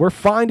 I mean, we're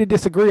fine to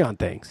disagree on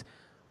things,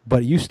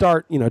 but you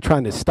start,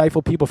 trying to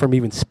stifle people from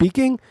even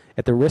speaking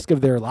at the risk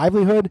of their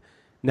livelihood.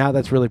 Now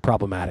that's really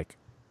problematic.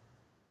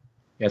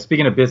 Yeah,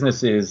 speaking of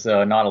businesses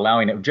not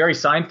allowing it, Jerry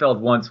Seinfeld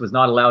once was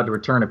not allowed to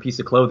return a piece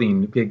of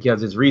clothing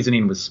because his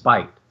reasoning was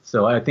spite.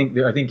 So I think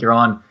you're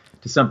on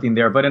to something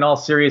there. But in all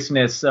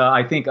seriousness,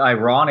 I think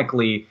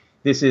ironically,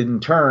 this in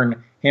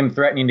turn, him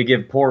threatening to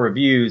give poor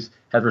reviews,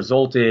 has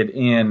resulted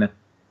in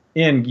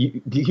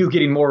you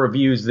getting more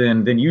reviews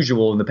than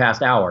usual in the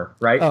past hour,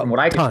 right? From what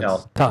I can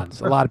tell. Tons.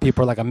 A lot of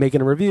people are like, I'm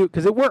making a review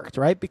because it worked,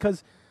 right?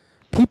 Because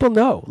people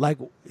know, like,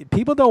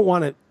 people don't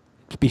want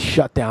to be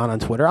shut down on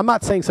Twitter. I'm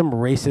not saying some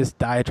racist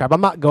diatribe. I'm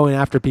not going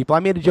after people. I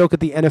made a joke at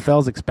the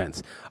NFL's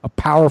expense. A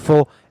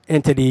powerful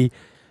entity,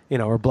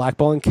 are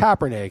blackballing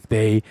Kaepernick.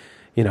 They,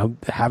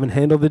 haven't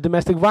handled the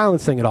domestic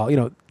violence thing at all.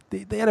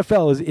 the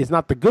NFL is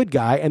not the good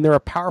guy, and they're a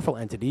powerful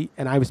entity,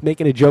 and I was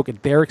making a joke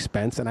at their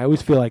expense, and I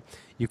always feel like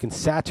you can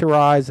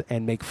satirize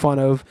and make fun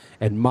of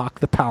and mock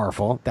the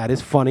powerful. That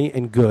is funny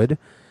and good.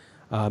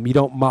 You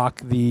don't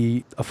mock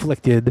the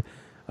afflicted,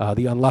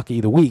 the unlucky,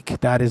 the weak.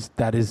 That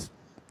is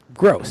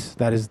gross.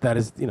 That is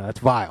that's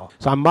vile.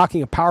 So I'm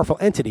mocking a powerful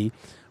entity,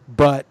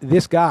 but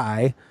this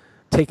guy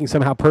taking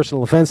somehow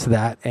personal offense to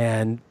that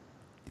and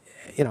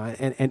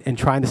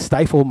trying to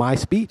stifle my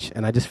speech.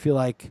 And I just feel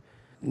like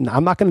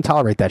I'm not going to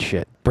tolerate that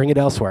shit. Bring it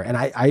elsewhere. And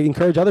I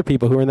encourage other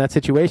people who are in that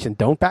situation,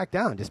 don't back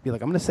down. Just be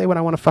like, I'm going to say what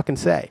I want to fucking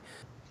say.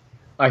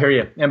 I hear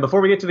you. And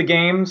before we get to the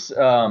games,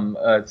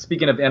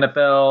 speaking of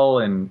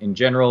NFL and in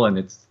general and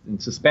its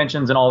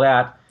suspensions and all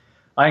that,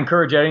 I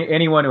encourage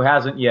anyone who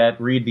hasn't yet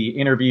read the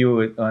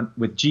interview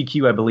with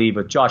GQ, I believe,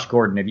 with Josh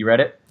Gordon. Have you read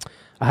it?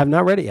 I have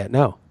not read it yet,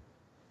 no.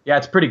 Yeah,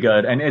 it's pretty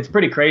good, and it's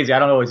pretty crazy. I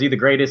don't know, is he the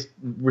greatest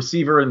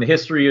receiver in the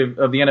history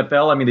of the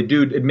NFL? I mean, the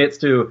dude admits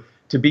to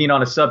being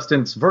on a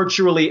substance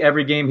virtually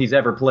every game he's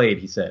ever played,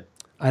 he said.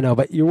 I know,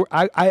 but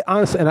I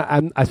honestly,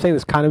 and I'm saying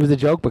this kind of as a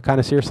joke, but kind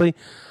of seriously,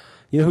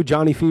 you know who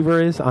Johnny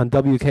Fever is on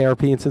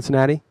WKRP in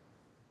Cincinnati?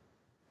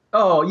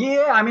 Oh,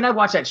 yeah. I mean, I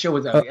watched that show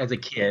as a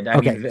kid.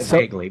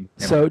 Vaguely.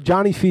 So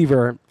Johnny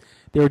Fever,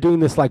 they were doing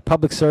this like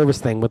public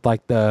service thing with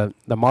like the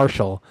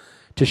marshal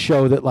to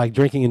show that like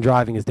drinking and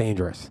driving is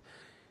dangerous.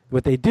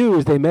 What they do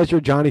is they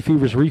measure Johnny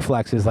Fever's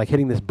reflexes, like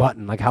hitting this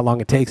button, like how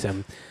long it takes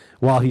him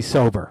while he's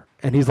sober.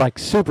 And he's like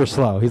super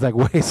slow. He's like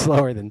way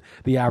slower than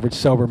the average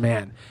sober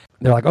man.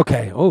 They're like,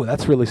 okay, oh,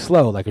 that's really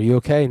slow. Like, are you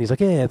okay? And he's like,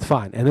 yeah, it's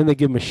fine. And then they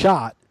give him a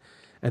shot,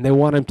 and they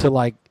want him to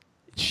like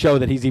show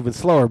that he's even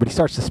slower, but he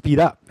starts to speed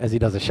up as he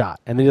does a shot.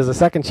 And then he does a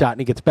second shot,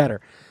 and he gets better.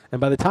 And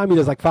by the time he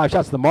does like 5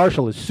 shots, the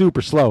marshal is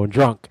super slow and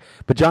drunk.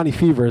 But Johnny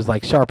Fever is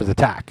like sharp as a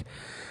tack.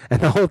 And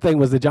the whole thing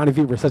was that Johnny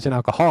Fever is such an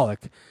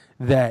alcoholic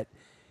that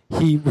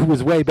he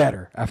was way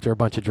better after a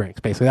bunch of drinks.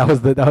 Basically, that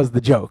was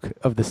the joke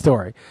of the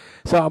story.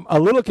 So I'm a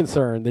little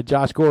concerned that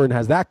Josh Gordon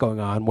has that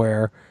going on,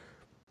 where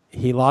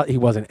he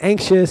wasn't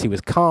anxious, he was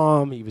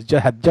calm, he was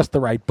had just the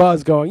right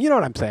buzz going. You know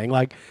what I'm saying?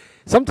 Like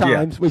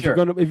sometimes if you're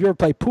going to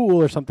play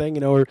pool or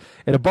something, or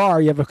at a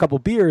bar, you have a couple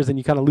beers and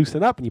you kind of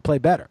loosen up and you play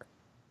better.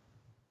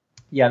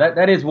 Yeah,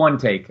 that is one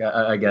take,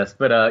 I guess.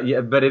 But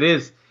but it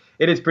is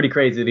pretty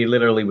crazy that he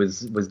literally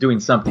was doing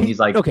something. He's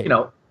like,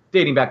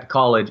 dating back to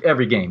college,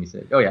 every game, he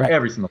said. Oh, yeah, right.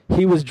 Every single game.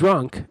 He was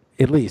drunk,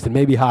 at least, and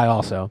maybe high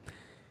also.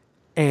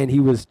 And he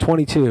was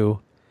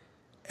 22,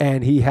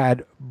 and he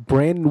had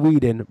Brandon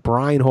Weeden,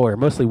 Brian Hoyer,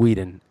 mostly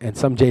Weeden, and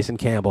some Jason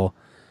Campbell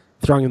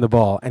throwing him the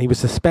ball. And he was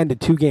suspended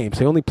 2 games.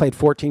 So he only played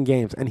 14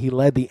 games, and he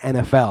led the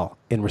NFL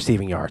in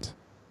receiving yards.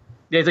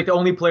 Yeah, he's like the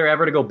only player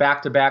ever to go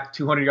back-to-back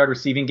 200-yard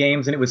receiving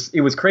games, and it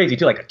was crazy,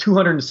 too, like a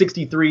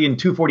 263 and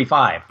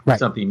 245 or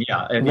something.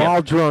 Yeah, and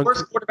while drunk.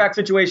 First quarterback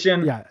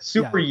situation,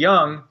 super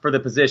young for the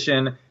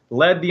position,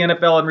 led the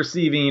NFL in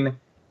receiving,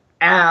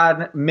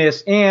 and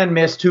missed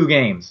 2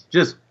 games.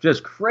 Just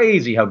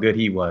crazy how good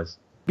he was.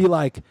 Be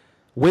like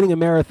winning a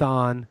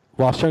marathon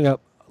while showing up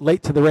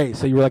late to the race,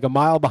 so you were like a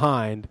mile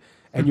behind,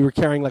 and you were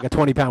carrying like a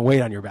 20-pound weight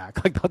on your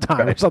back like the whole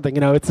time or something.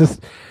 It's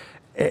just...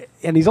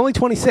 And he's only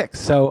 26,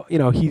 so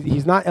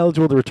he's not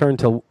eligible to return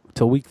till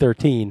week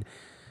 13.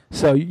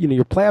 So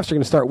your playoffs are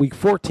going to start week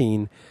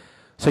 14.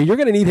 So you're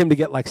going to need him to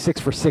get like 6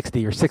 for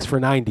 60 or 6 for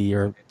 90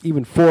 or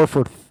even 4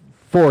 for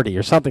 40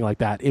 or something like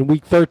that in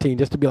week 13,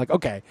 just to be like,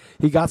 okay,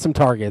 he got some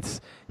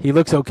targets, he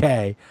looks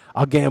okay,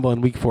 I'll gamble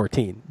in week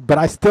 14. But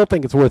I still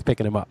think it's worth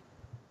picking him up.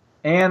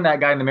 And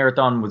that guy in the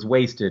marathon was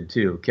wasted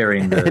too,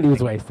 carrying the. And he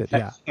was wasted,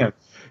 yeah. Yeah,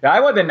 I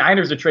want the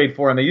Niners to trade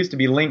for him. They used to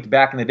be linked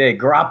back in the day.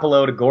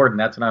 Garoppolo to Gordon.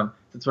 That's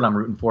what I'm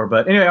rooting for.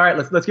 But anyway, all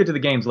right, let's get to the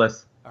games,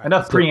 Les. Right,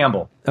 enough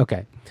preamble.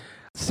 Okay.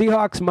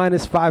 Seahawks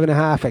minus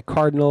 5.5 at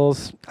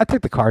Cardinals. I take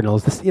the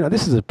Cardinals. This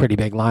is a pretty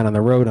big line on the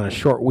road on a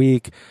short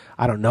week.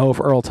 I don't know if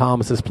Earl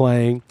Thomas is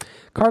playing.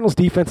 Cardinals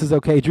defense is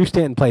okay. Drew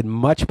Stanton played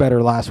much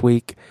better last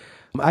week.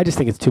 I just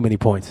think it's too many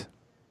points.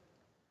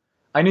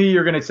 I knew you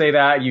were going to say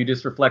that. You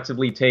just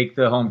reflexively take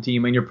the home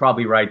team, and you're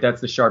probably right.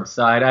 That's the sharp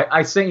side.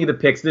 I sent you the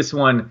picks this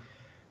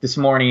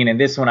morning, and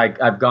this one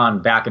I've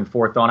gone back and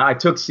forth on. I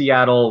took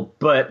Seattle,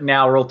 but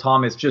now Earl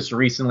Thomas just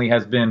recently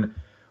has been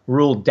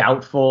ruled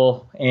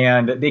doubtful,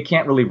 and they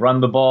can't really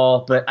run the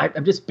ball. But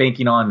I'm just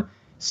banking on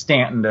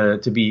Stanton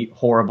to be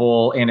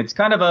horrible, and it's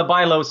kind of a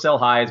buy low, sell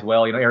high as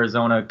well.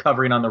 Arizona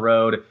covering on the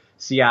road,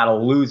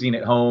 Seattle losing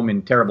at home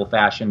in terrible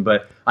fashion.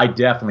 But I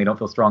definitely don't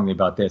feel strongly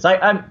about this.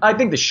 I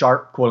think the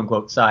sharp, quote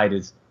unquote, side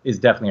is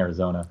definitely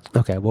Arizona.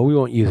 Okay, well, we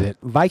won't use it.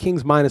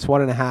 Vikings minus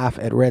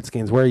 1.5 at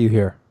Redskins. Where are you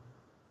here?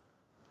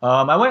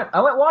 I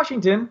went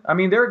Washington. I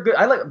mean, they're good.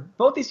 I like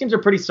both these teams are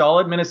pretty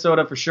solid.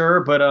 Minnesota for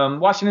sure, but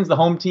Washington's the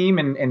home team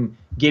and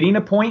getting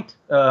a point.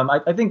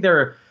 I think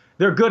they're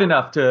good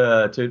enough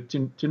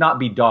to not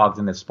be dogs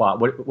in this spot.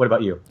 What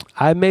about you?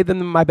 I made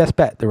them my best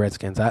bet, the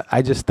Redskins.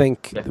 I just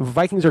think the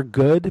Vikings are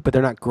good, but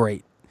they're not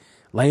great.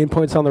 Laying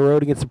points on the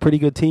road against a pretty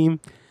good team.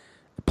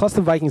 Plus,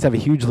 the Vikings have a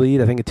huge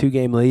lead. I think a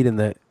 2-game lead in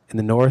the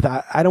North.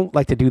 I don't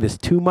like to do this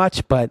too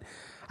much, but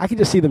I can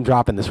just see them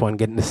dropping this one,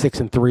 getting to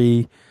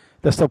 6-3.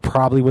 They'll still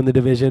probably win the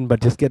division,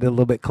 but just get it a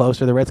little bit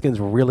closer. The Redskins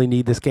really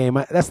need this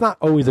game. That's not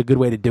always a good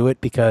way to do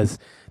it because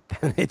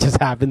it just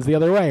happens the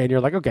other way, and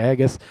you're like, okay, I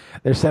guess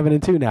they're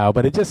 7-2 now.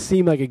 But it just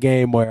seemed like a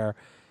game where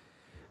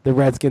the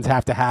Redskins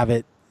have to have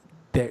it.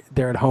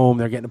 They're at home.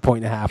 They're getting a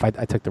point and a half. I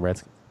took the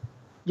Redskins.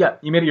 Yeah,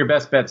 you made it your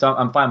best bet, so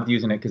I'm fine with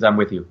using it because I'm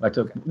with you.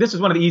 This is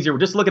one of the easier.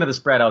 Just looking at the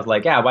spread, I was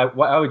like, yeah,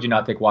 why would you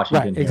not take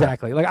Washington? Right,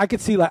 exactly. Here? Like I could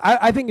see, like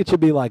I think it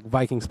should be like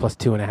Vikings plus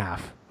 2.5,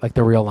 like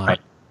the real line. Right.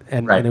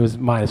 And it was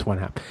minus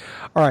 1.5.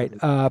 All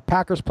right,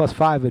 Packers plus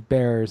 5 at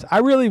Bears. I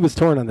really was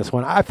torn on this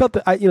one. I felt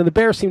that the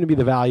Bears seem to be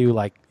the value.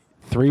 Like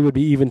 3 would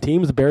be even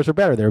teams. The Bears are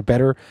better. They're a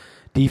better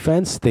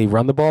defense. They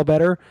run the ball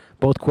better.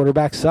 Both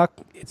quarterbacks suck.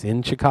 It's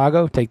in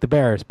Chicago. Take the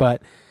Bears.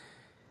 But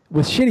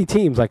with shitty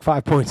teams, like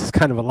 5 points is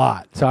kind of a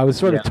lot. So I was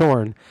sort of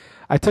torn.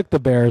 I took the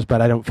Bears, but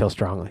I don't feel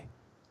strongly.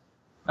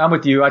 I'm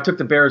with you. I took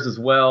the Bears as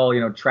well.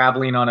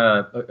 Traveling on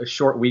a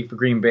short week for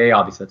Green Bay,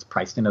 obviously that's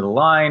priced into the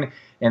line,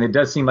 and it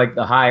does seem like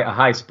a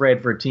high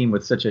spread for a team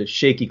with such a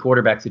shaky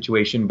quarterback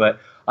situation. But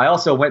I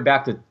also went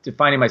back to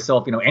finding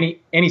myself,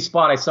 any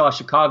spot I saw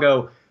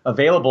Chicago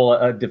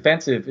available,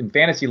 defensive in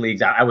fantasy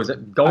leagues, I was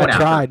going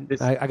after. I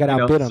tried. I got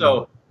outbid on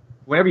so.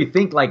 Whenever you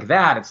think like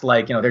that, it's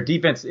like, their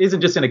defense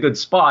isn't just in a good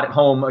spot at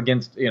home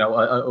against,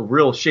 a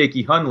real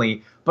shaky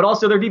Hundley, but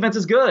also their defense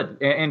is good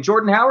and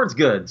Jordan Howard's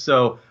good.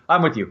 So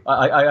I'm with you.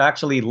 I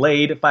actually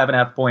laid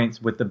 5.5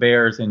 points with the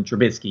Bears and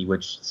Trubisky,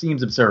 which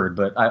seems absurd,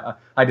 but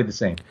I did the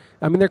same.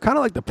 I mean, they're kind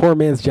of like the poor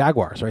man's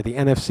Jaguars, right? The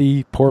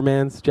NFC poor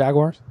man's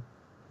Jaguars.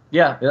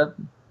 Yeah,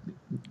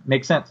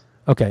 makes sense.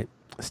 Okay.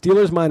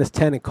 Steelers minus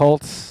 10 at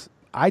Colts.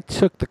 I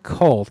took the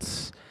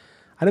Colts.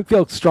 I didn't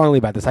feel strongly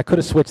about this. I could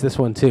have switched this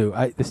one too.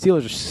 The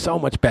Steelers are so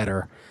much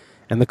better,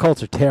 and the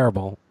Colts are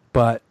terrible.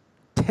 But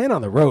 10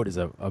 on the road is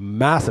a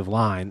massive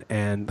line,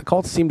 and the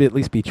Colts seem to at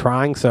least be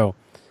trying, so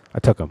I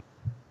took them.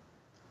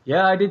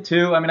 Yeah, I did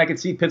too. I mean, I could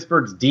see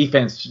Pittsburgh's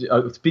defense,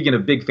 speaking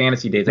of big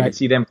fantasy days, I could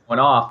see them going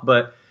off.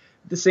 But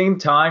at the same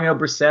time,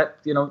 Brissett,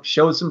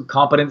 shows some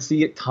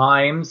competency at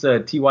times.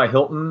 T.Y.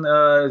 Hilton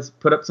has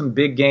put up some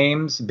big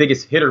games,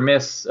 biggest hit or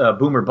miss,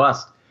 boom or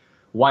bust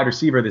wide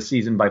receiver this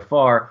season by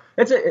far.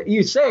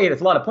 You say it's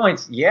a lot of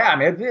points. Yeah, I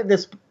mean,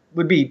 this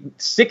would be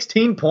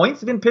 16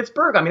 points in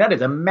Pittsburgh. I mean, that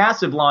is a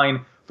massive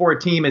line for a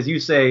team, as you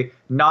say,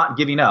 not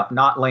giving up,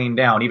 not laying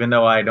down, even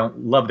though I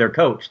don't love their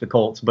coach, the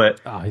Colts.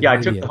 But I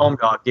took the home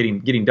dog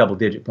getting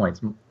double-digit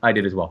points. I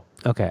did as well.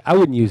 Okay, I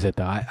wouldn't use it,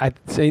 though. I'd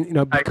say,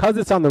 because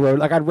it's on the road,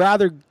 like I'd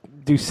rather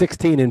do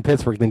 16 in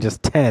Pittsburgh than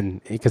just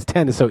 10, because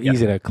 10 is so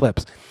easy to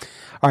eclipse.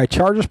 All right,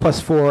 Chargers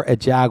plus 4 at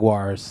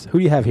Jaguars. Who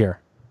do you have here?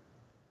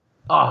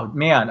 Oh,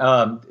 man.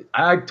 I'm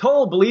a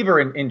total believer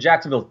in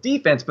Jacksonville's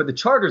defense, but the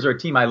Chargers are a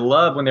team I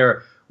love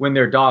when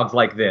they're dogs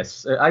like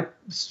this. I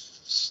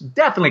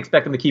definitely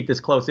expect them to keep this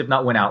close, if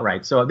not win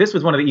outright. So this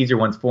was one of the easier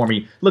ones for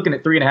me. Looking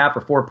at 3.5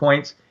 or 4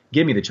 points,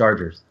 give me the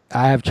Chargers.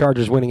 I have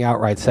Chargers winning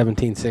outright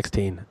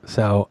 17-16.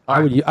 So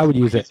I would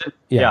use it.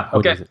 Yeah.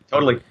 Okay.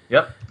 Totally.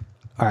 Yep.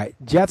 All right.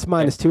 Jets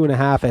minus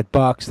 2.5 at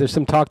Bucks. There's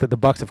some talk that the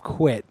Bucks have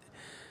quit,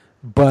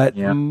 but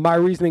my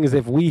reasoning is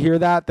if we hear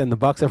that, then the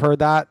Bucks have heard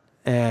that,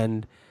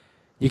 and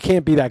you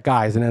can't be that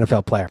guy as an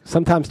NFL player.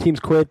 Sometimes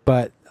teams quit,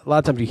 but a lot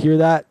of times you hear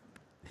that,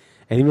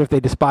 and even if they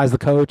despise the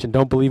coach and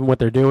don't believe in what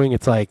they're doing,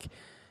 it's like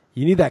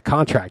you need that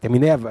contract. I mean,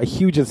 they have a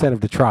huge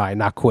incentive to try and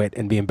not quit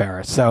and be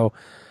embarrassed. So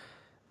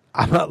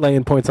I'm not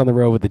laying points on the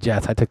road with the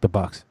Jets. I took the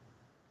Bucks.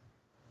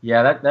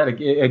 Yeah, that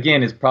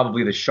again is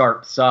probably the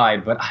sharp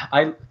side, but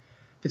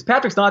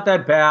Fitzpatrick's not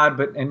that bad,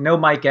 and no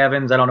Mike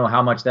Evans. I don't know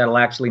how much that'll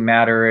actually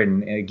matter.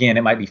 And again,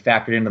 it might be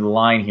factored into the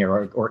line here,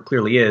 or it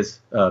clearly is.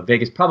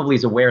 Vegas probably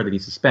is aware that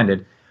he's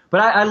suspended. But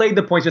I laid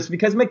the points just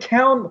because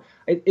McCown,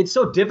 it's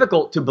so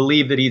difficult to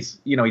believe that he's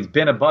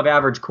been above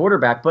average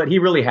quarterback, but he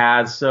really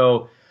has.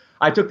 So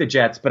I took the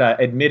Jets, but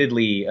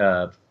admittedly,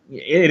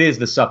 it is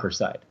the sucker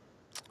side.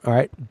 All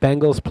right,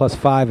 Bengals plus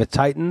 5 at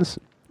Titans.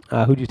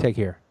 Who'd you take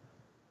here?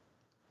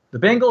 The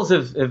Bengals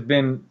have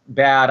been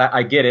bad.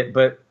 I get it,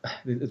 but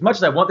as much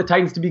as I want the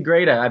Titans to be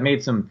great, I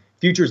made some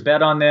futures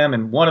bet on them,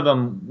 and one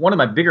of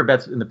my bigger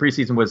bets in the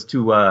preseason was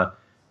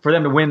for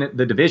them to win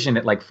the division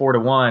at like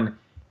 4-1,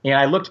 and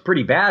I looked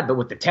pretty bad. But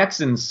with the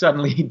Texans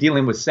suddenly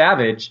dealing with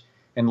Savage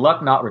and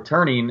Luck not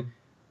returning,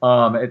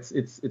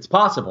 it's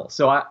possible.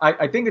 So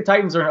I think the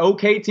Titans are an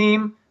okay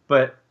team,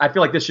 but I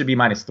feel like this should be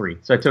 -3.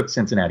 So I took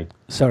Cincinnati.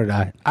 So did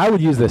I. I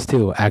would use this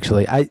too,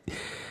 actually.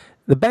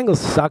 The Bengals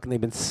suck, and they've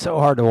been so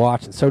hard to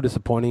watch and so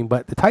disappointing,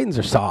 but the Titans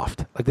are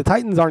soft. Like, the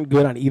Titans aren't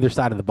good on either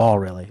side of the ball,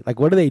 really. Like,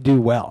 what do they do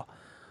well?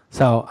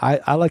 So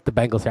I like the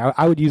Bengals here.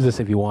 I would use this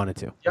if you wanted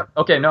to. Yep.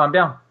 Okay, no, I'm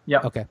down.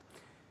 Yep. Okay.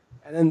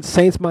 And then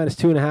Saints minus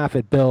 2.5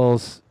 at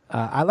Bills.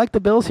 I like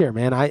the Bills here,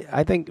 man.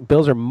 I think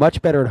Bills are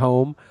much better at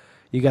home.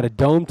 You got a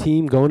dome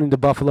team going into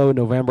Buffalo in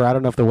November. I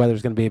don't know if the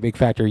weather's going to be a big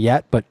factor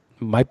yet, but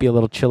might be a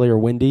little chilly or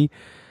windy.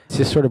 It's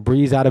just sort of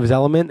Breeze out of his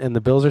element, and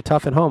the Bills are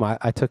tough at home.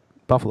 I took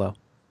Buffalo.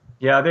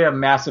 Yeah, they have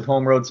massive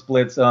home road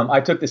splits. I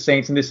took the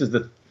Saints, and this is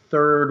the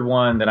third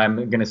one that I'm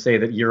going to say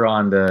that you're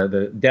on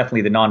the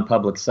definitely the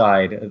non-public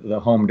side, the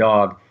home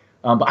dog.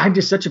 But I'm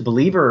just such a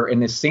believer in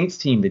this Saints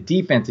team, the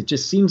defense. It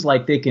just seems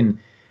like they can.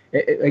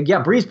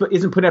 Breeze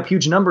isn't putting up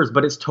huge numbers,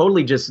 but it's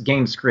totally just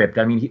game script.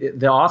 I mean,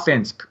 the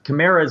offense,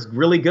 Kamara is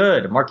really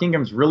good. Mark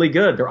Ingram's really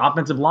good. Their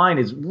offensive line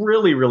is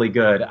really, really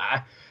good.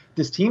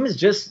 This team is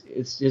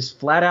just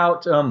flat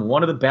out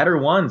one of the better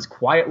ones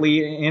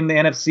quietly in the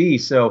NFC.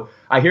 So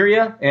I hear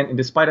you. And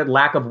despite a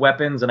lack of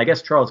weapons, and I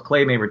guess Charles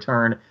Clay may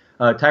return,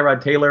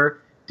 Tyrod Taylor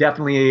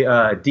definitely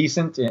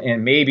decent,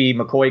 and maybe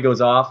McCoy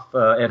goes off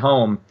at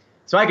home.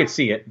 So I could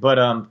see it. But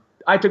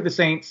I took the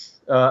Saints.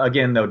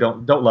 Again, though,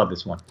 don't love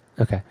this one.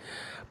 Okay.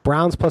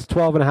 Browns plus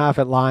 12.5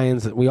 at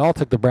Lions. We all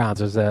took the Browns.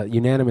 There's a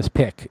unanimous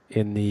pick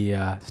in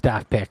the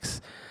staff picks.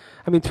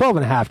 I mean,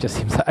 12.5 just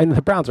seems like, I know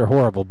the Browns are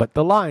horrible, but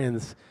the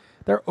Lions,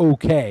 they're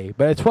okay.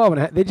 But at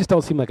 12.5, they just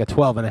don't seem like a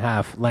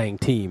 12.5 laying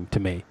team to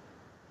me.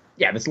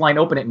 Yeah, this line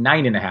opened at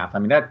 9.5. I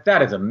mean,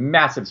 that is a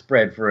massive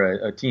spread for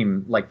a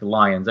team like the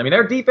Lions. I mean,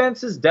 their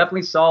defense is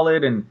definitely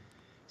solid, and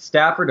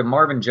Stafford and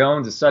Marvin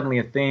Jones is suddenly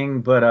a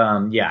thing, but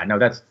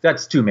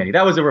that's too many.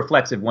 That was a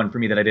reflexive one for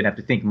me that I didn't have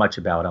to think much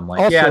about. I'm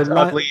like, also, yeah, it's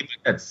ugly,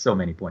 but that's so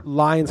many points.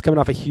 Lions coming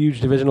off a huge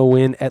divisional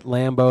win at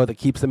Lambeau that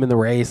keeps them in the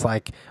race,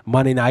 like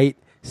Monday night,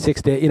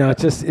 6 days.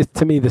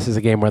 To me, this is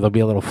a game where they'll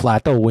be a little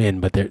flat. They'll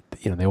win, but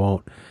they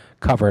won't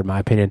cover, in my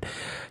opinion.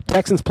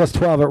 Texans plus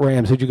 12 at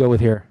Rams. Who'd you go with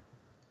here?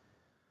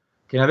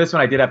 Okay, now this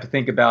one I did have to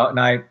think about, and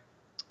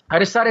I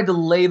decided to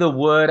lay the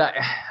wood.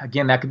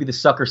 Again, that could be the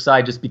sucker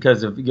side just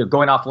because of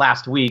going off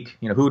last week.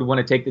 Who would want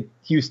to take the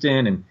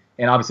Houston, and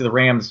obviously the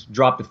Rams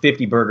dropped the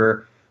 50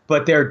 burger,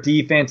 but their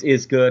defense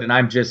is good, and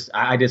I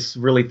just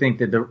really think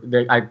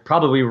that I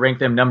probably rank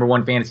them number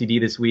one fantasy D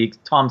this week.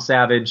 Tom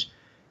Savage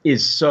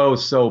is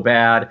so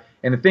bad,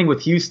 and the thing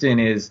with Houston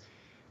is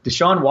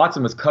Deshaun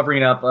Watson was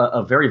covering up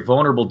a very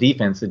vulnerable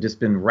defense that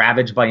just been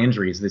ravaged by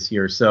injuries this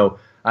year. So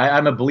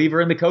I'm a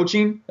believer in the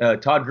coaching.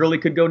 Todd Gurley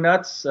could go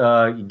nuts.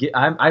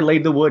 I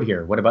laid the wood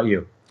here. What about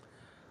you?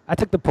 I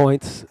took the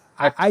points.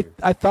 I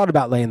thought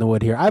about laying the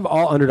wood here. I have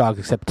all underdogs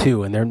except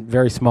 2, and they're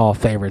very small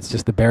favorites,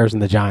 just the Bears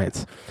and the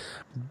Giants.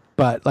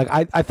 But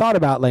I thought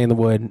about laying the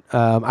wood.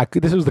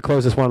 This was the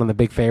closest one on the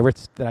big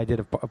favorites that I did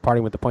of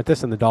parting with the point.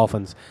 This and the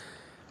Dolphins.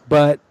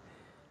 But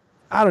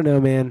I don't know,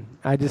 man.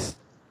 I just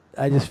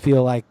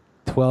feel like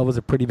 12 is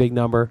a pretty big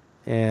number,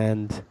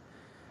 and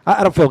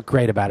I don't feel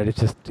great about it.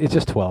 It's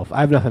just 12.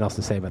 I have nothing else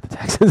to say about the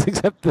Texans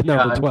except the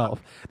number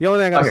 12. The only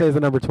thing I got to say is the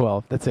number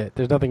 12. That's it.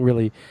 There's nothing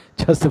really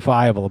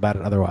justifiable about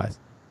it otherwise.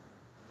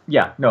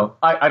 Yeah, no,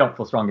 I don't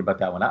feel strongly about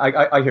that one.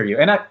 I hear you,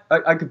 and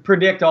I could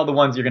predict all the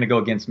ones you're going to go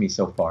against me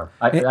so far.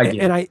 I feel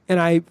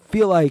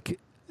like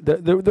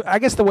I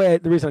guess the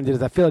reason I did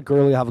is I feel like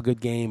Gurley will have a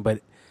good game,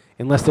 but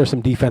unless there's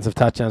some defensive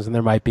touchdowns, and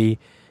there might be,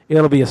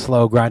 it'll be a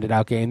slow, grinded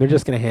out game. They're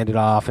just going to hand it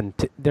off, and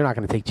they're not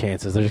going to take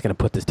chances. They're just going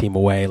to put this team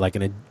away like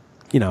in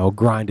a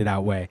grinded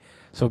out way.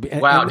 So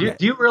wow, do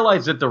you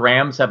realize that the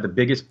Rams have the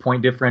biggest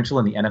point differential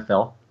in the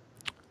NFL?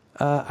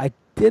 I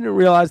didn't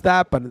realize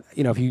that, but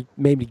if you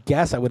made me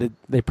guess,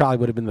 they probably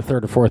would have been the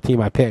third or fourth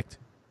team I picked.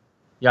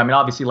 Yeah, I mean,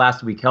 obviously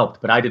last week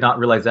helped, but I did not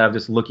realize that. I'm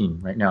just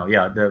looking right now.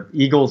 Yeah, the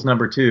Eagles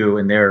number 2,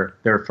 and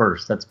they're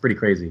first. That's pretty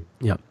crazy.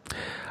 Yeah.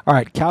 All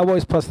right,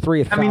 Cowboys plus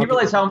 3 at Falcons. I mean, you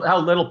realize how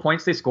little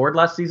points they scored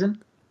last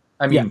season?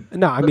 I mean, yeah.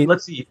 No, I mean,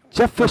 let's see.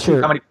 Jeff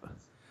Fisher. How many?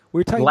 We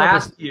were talking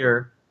last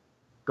year.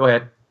 Go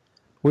ahead.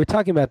 We were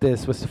talking about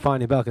this with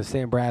Stephania Bell because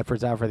Sam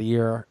Bradford's out for the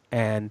year,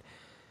 and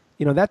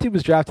that dude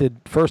was drafted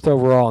first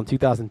overall in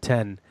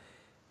 2010,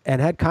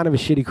 and had kind of a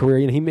shitty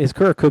career. His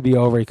career could be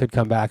over. He could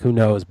come back. Who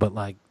knows? But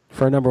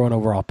for a number 1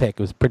 overall pick,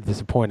 it was pretty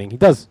disappointing. He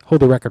does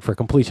hold the record for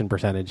completion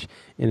percentage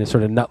in a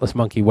sort of nutless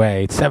monkey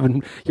way.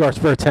 7 yards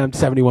per attempt,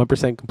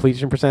 71%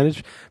 completion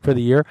percentage for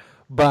the year.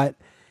 But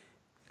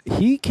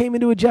he came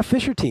into a Jeff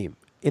Fisher team.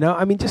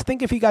 I mean, just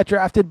think if he got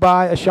drafted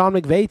by a Sean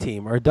McVay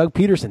team or a Doug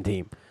Peterson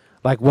team,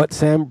 like what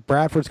Sam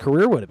Bradford's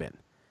career would have been.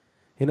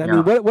 I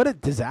mean, what a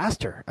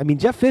disaster. I mean,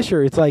 Jeff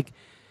Fisher, it's like,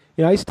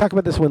 I used to talk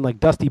about this when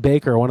Dusty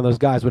Baker or one of those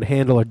guys would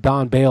handle, or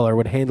Don Baylor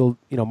would handle,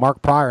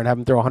 Mark Pryor and have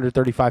him throw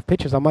 135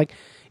 pitches. I'm like,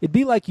 it'd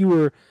be like you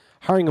were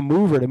hiring a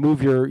mover to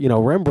move your,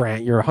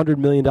 Rembrandt, your $100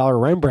 million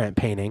Rembrandt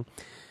painting.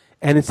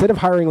 And instead of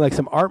hiring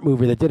some art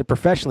mover that did it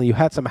professionally, you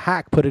had some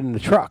hack put it in a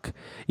truck.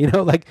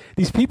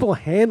 These people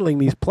handling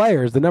these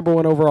players, the number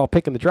 1 overall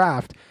pick in the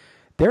draft,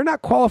 they're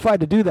not qualified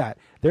to do that.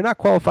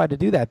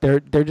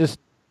 They're just,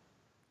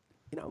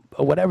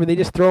 whatever. They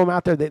just throw them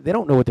out there. They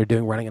don't know what they're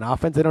doing running an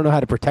offense. They don't know how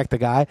to protect the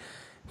guy.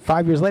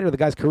 5 years later, the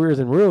guy's career is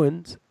in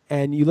ruins.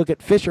 And you look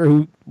at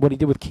Fisher, what he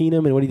did with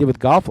Keenum and what he did with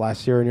Goff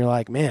last year, and you're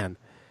like, man,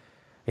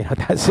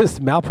 that's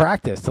just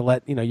malpractice to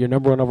let, your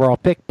number 1 overall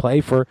pick play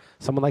for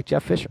someone like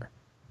Jeff Fisher.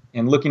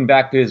 And looking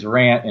back to his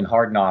rant in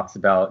Hard Knocks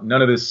about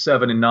none of this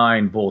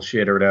 7-9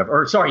 bullshit or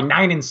whatever, or sorry,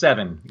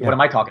 9-7. Yeah. What am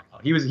I talking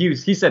about?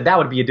 He said that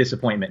would be a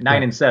disappointment.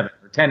 9-7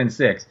 or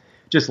 10-6,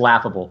 just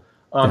laughable.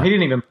 He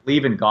didn't even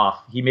believe in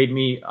Goff. He made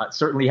me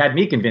certainly had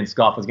me convinced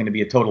Goff was going to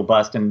be a total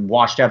bust and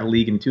washed out of the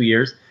league in 2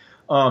 years.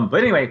 But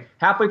anyway,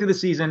 halfway through the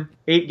season,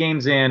 8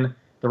 games in,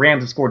 the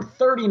Rams have scored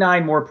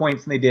 39 more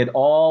points than they did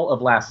all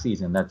of last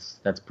season.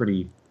 That's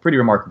pretty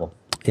remarkable.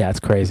 Yeah, it's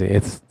crazy.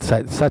 It's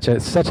such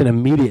an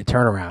immediate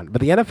turnaround.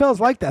 But the NFL is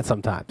like that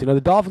sometimes. You know,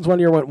 the Dolphins one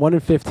year went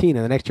 1-15, and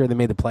the next year they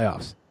made the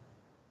playoffs.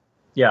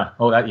 Yeah.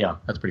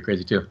 That's pretty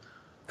crazy too.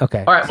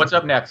 Okay. All right, what's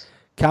up next?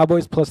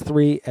 Cowboys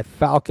 +3 at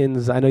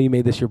Falcons. I know you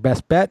made this your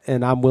best bet,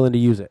 and I'm willing to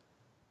use it.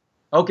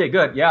 Okay,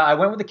 good. Yeah, I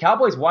went with the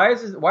Cowboys. Why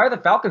are the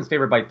Falcons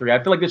favored by 3?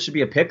 I feel like this should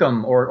be a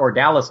pick'em or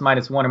Dallas -1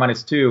 or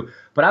 -2.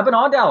 But I've been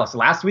on Dallas.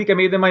 Last week I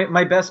made them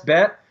my best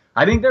bet.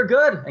 I think they're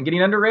good and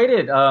getting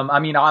underrated. I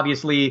mean,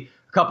 obviously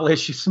a couple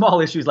issues,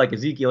 small issues like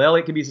Ezekiel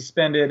Elliott could be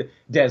suspended,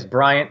 Des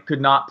Bryant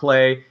could not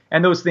play,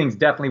 and those things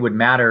definitely would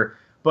matter.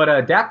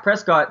 But Dak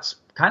Prescott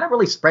kind of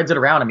really spreads it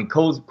around. I mean,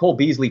 Cole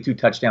Beasley 2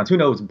 touchdowns. Who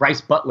knows?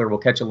 Bryce Butler will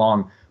catch a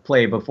long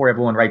play before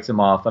everyone writes him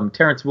off.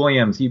 Terrence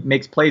Williams, he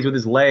makes plays with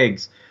his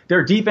legs.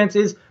 Their defense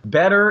is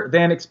better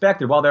than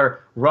expected. While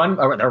their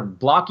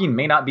blocking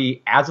may not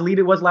be as elite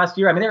it was last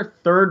year. I mean, they're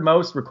third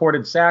most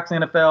recorded sacks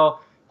in NFL,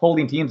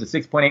 holding teams to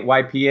 6.8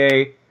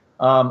 YPA.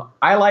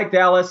 I like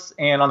Dallas,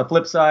 and on the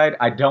flip side,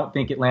 I don't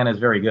think Atlanta is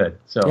very good.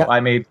 So yep.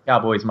 I made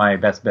Cowboys my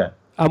best bet.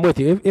 I'm with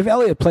you. If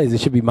Elliott plays, it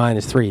should be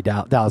 -3,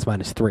 Dallas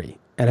 -3.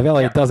 And if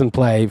Elliott doesn't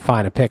play,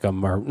 fine, a pick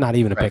 'em, or not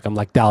even a pick 'em,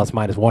 like Dallas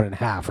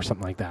 -1.5 or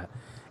something like that.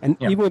 And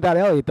even without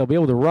Elliott, they'll be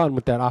able to run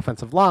with that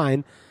offensive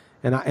line.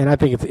 And I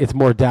think it's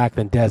more Dak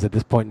than Dez at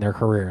this point in their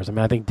careers. I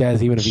mean, I think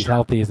Dez, even if he's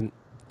healthy, isn't,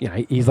 you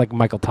know, he's like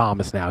Michael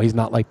Thomas now. He's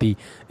not like the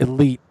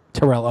elite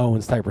Terrell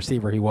Owens type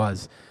receiver he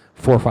was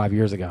 4 or 5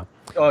 years ago.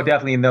 Oh,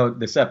 definitely. No,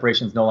 the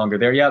separation's no longer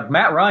there. Yeah,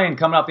 Matt Ryan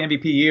coming off the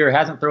MVP year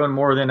hasn't thrown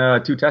more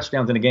than 2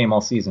 touchdowns in a game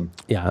all season.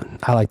 Yeah,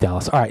 I like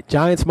Dallas. All right,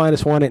 Giants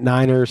 -1 at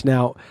Niners.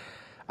 Now,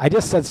 I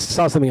just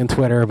saw something on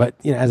Twitter, but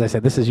you know, as I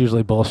said, this is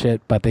usually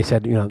bullshit. But they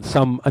said, you know,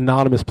 some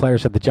anonymous player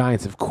said the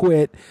Giants have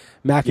quit.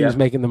 Mackey was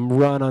making them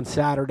run on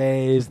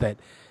Saturdays. That,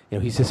 you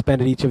know, he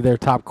suspended each of their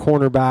top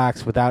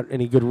cornerbacks without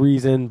any good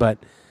reason. But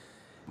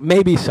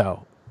maybe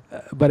so.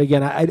 But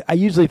again, I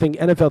usually think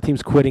NFL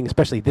teams quitting,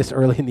 especially this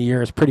early in the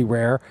year, is pretty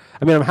rare.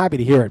 I mean, I'm happy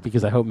to hear it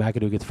because I hope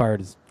McAdoo gets fired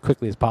as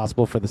quickly as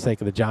possible for the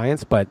sake of the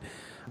Giants. But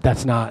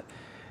that's not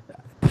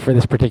for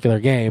this particular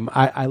game.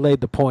 I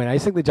laid the point. I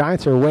just think the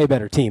Giants are a way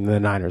better team than the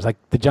Niners. Like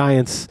the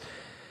Giants,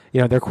 you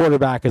know, their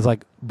quarterback is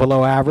like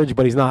below average,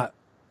 but he's not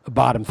a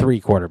bottom 3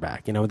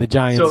 quarterback. You know, the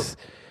Giants,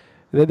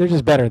 they're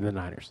just better than the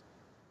Niners.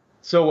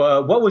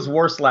 So what was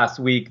worse last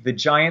week? The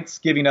Giants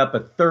giving up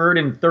a 3rd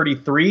and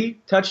 33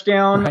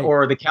 touchdown,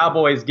 or the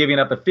Cowboys giving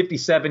up a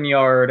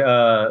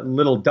 57-yard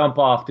little dump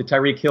off to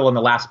Tyreek Hill in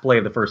the last play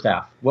of the first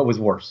half? What was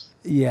worse?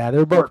 Yeah,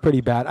 they're both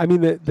pretty bad. I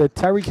mean, the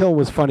Tyreek Hill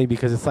was funny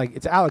because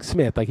it's Alex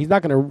Smith. Like, he's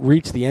not going to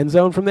reach the end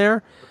zone from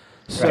there.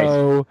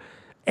 So,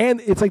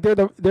 and it's like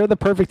they're the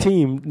perfect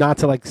team not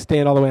to like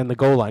stand all the way on the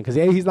goal line because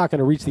A, he's not going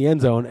to reach the end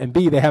zone, and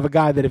B, they have a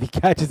guy that if he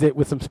catches it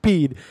with some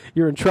speed,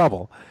 you're in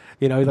trouble.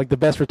 You know, he's like the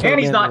best return. And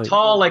he's not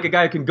tall like a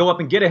guy who can go up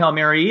and get a Hail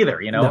Mary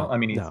either, you know? No, I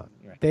mean, it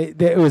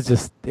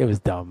was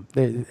dumb.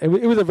 It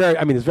was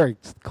it's very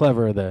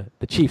clever of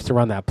the Chiefs to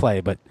run that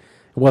play, but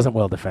it wasn't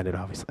well defended,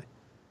 obviously.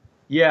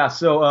 Yeah,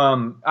 so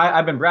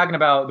I've been bragging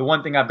about the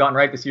one thing I've gotten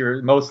right this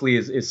year mostly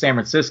is San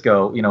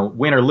Francisco. You know,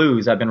 win or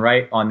lose, I've been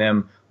right on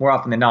them more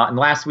often than not. And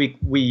last week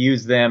we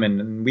used them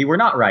and we were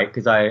not right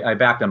because I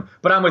backed them.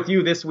 But I'm with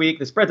you this week.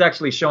 The spread's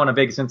actually showing a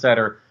Vegas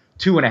Insider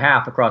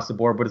 2.5 across the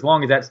board. But as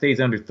long as that stays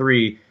under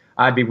 3,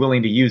 I'd be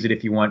willing to use it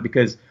if you want,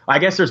 because I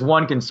guess there's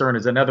one concern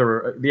is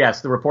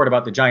the report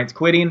about the Giants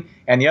quitting.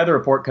 And the other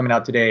report coming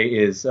out today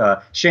is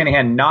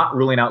Shanahan not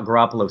ruling out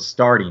Garoppolo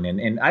starting.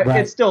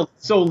 It's still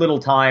so little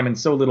time and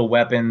so little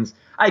weapons.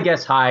 I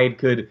guess Hyde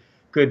could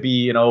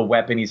be, a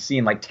weapon. He's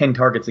seeing like 10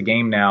 targets a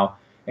game now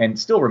and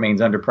still remains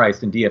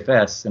underpriced in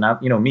DFS. And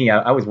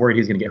I was worried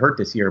he was going to get hurt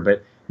this year,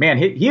 but man,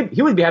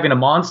 he would be having a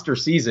monster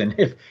season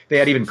if they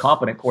had even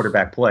competent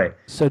quarterback play.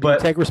 So do you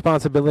take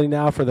responsibility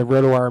now for the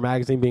RotoWire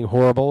magazine being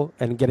horrible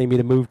and getting me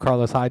to move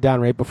Carlos Hyde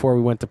down right before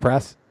we went to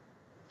press?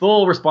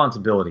 Full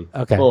responsibility.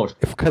 Okay.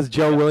 Because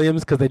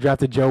they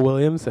drafted Joe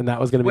Williams, and that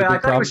was going to be a big problem?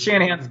 I thought he was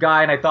Shanahan's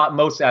guy, and I thought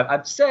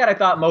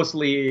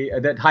mostly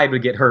that Hyde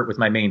would get hurt was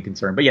my main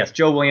concern. But yes,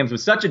 Joe Williams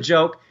was such a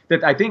joke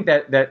that I think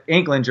that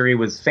ankle injury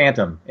was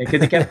phantom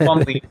because he kept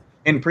fumbling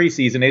in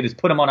preseason. They just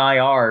put him on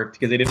IR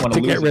because they didn't want to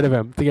lose him. To get rid of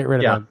him.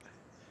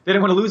 They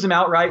didn't want to lose him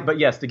outright, but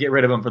yes, to get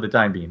rid of him for the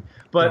time being.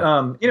 But,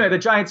 the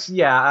Giants,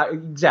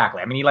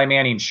 exactly. I mean, Eli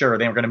Manning, sure,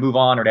 they were going to move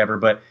on or whatever,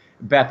 but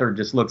Beathard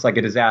just looks like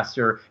a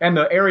disaster. And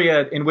the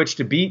area in which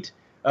to beat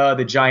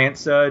the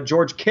Giants,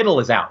 George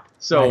Kittle is out.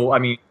 So,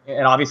 and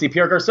obviously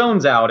Pierre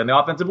Garçon's out, and the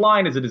offensive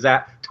line is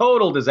a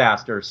total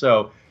disaster.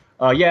 So,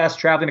 yes,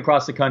 traveling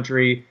across the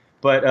country,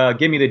 but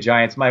give me the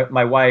Giants.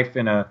 My wife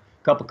and a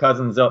couple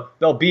cousins,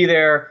 they'll be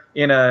there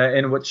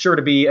in what's sure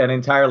to be an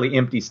entirely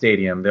empty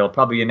stadium. They'll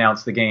probably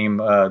announce the game,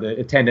 the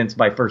attendance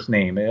by first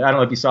name. I don't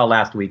know if you saw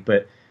last week,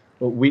 but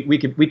we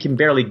can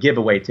barely give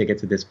away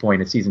tickets at this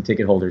point as season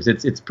ticket holders.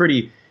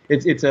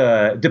 It's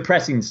a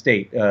depressing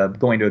state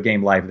going to a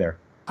game live there.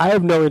 I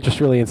have no interest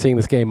really in seeing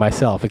this game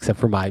myself, except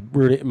for my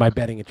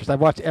betting interest.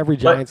 I've watched every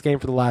Giants game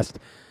for the last,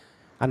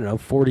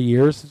 40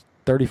 years,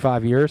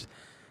 35 years,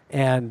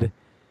 and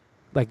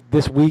like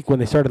this week when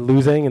they started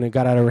losing and it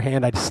got out of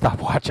hand, I just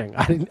stopped watching.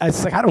 I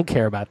was like, I don't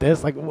care about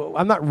this. Like,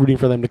 I'm not rooting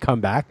for them to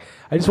come back.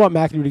 I just want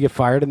McAdoo to get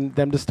fired and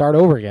them to start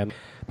over again.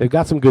 They've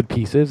got some good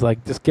pieces.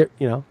 Like, just get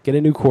a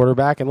new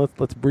quarterback and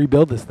let's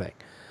rebuild this thing.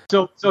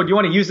 So do you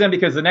want to use them,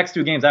 because the next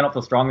 2 games I don't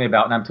feel strongly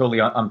about, and I'm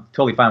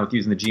totally fine with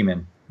using the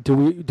G-men. Do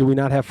we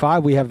not have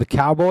 5? We have the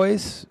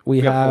Cowboys.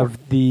 We have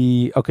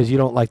 4. Because you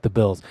don't like the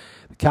Bills.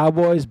 The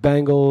Cowboys,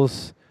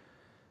 Bengals,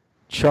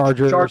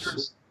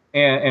 Chargers,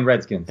 and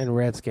Redskins. And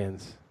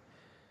Redskins.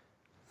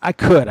 I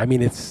could. I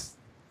mean, it's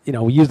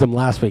we used them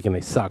last week and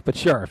they suck. But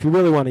sure, if you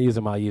really want to use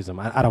them, I'll use them.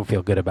 I don't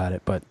feel good about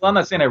it, but well, I'm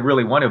not saying I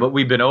really want to, but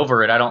we've been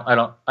over it.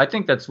 I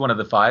think that's one of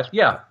the 5.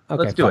 Yeah,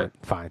 okay, let's do it.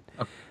 Fine.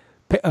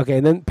 Okay,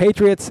 and then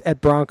Patriots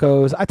at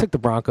Broncos. I took the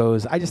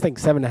Broncos. I just think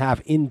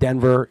 7.5 in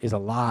Denver is a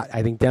lot.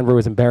 I think Denver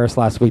was embarrassed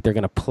last week. They're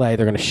going to play.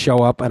 They're going to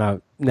show up in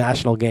a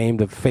national game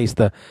to face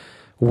the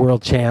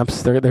world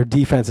champs. Their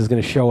defense is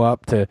going to show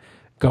up to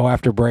go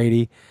after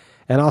Brady.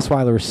 And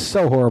Osweiler is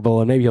so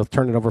horrible, and maybe he'll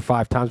turn it over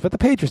 5 times. But the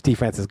Patriots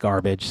defense is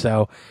garbage.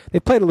 So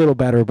they played a little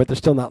better, but they're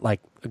still not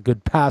like a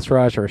good pass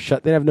rush or a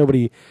shut. They have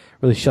nobody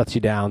really shuts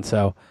you down.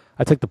 So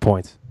I took the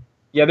points.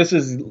 Yeah, this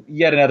is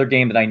yet another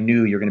game that I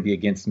knew you're going to be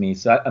against me.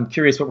 So I'm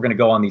curious what we're going to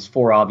go on these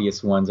 4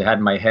 obvious ones. I had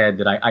in my head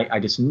that I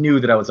just knew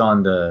that I was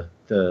on the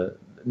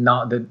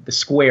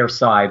square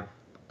side.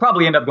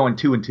 Probably end up going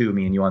 2-2,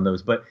 me and you on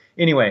those. But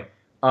anyway,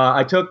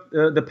 I took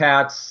the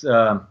Pats.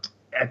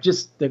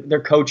 Just their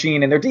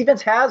coaching and their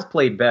defense has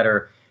played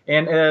better.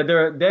 And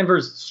their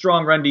Denver's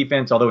strong run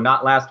defense, although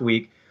not last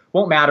week,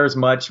 won't matter as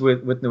much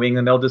with New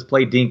England. They'll just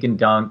play dink and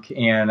dunk.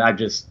 And I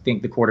just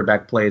think the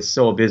quarterback play is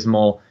so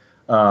abysmal.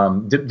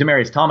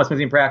 Demaryius Thomas was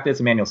in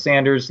practice. Emmanuel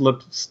Sanders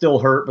looked still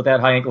hurt with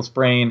that high ankle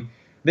sprain.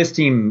 This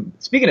team,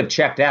 speaking of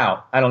checked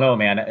out, I don't know,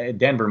 man.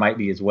 Denver might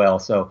be as well.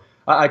 So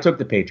I took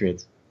the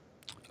Patriots.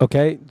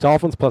 Okay,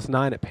 Dolphins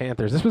 +9 at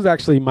Panthers. This was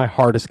actually my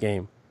hardest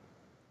game.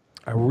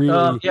 I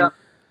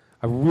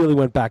really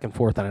went back and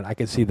forth on it. I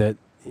could see the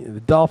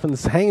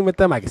Dolphins hanging with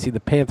them. I could see the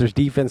Panthers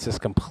defense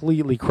just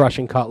completely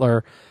crushing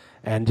Cutler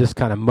and just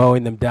kind of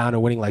mowing them down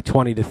and winning like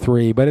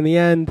 20-3. But in the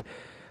end,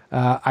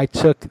 I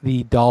took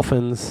the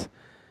Dolphins.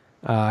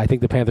 I think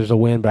the Panthers will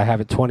win, but I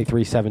have it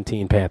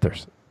 23-17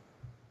 Panthers.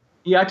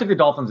 Yeah, I took the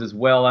Dolphins as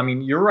well. I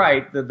mean, you're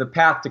right. The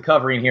path to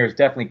covering here is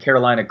definitely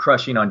Carolina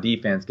crushing on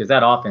defense, because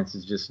that offense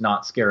is just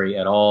not scary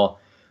at all.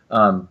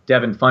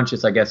 Devin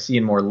Funchess, I guess,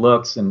 seeing more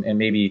looks and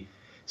maybe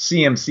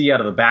CMC out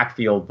of the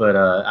backfield. But,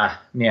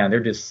 man,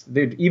 they're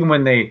even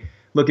when they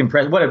look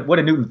impressive. What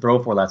did Newton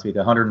throw for last week?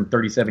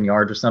 137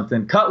 yards or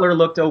something. Cutler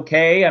looked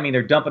okay. I mean,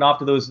 they're dumping off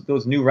to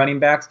those new running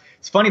backs.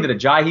 It's funny that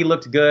Ajayi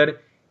looked good,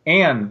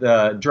 and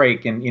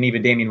Drake and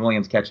even Damian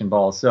Williams catching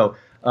balls. So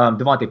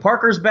Devontae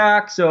Parker's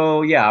back.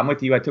 So, yeah, I'm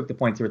with you. I took the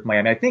points here with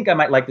Miami. I think I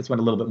might like this one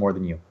a little bit more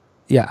than you.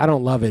 Yeah, I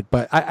don't love it.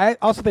 But I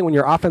also think when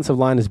your offensive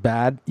line is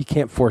bad, you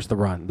can't force the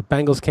run. The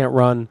Bengals can't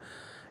run.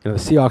 The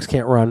Seahawks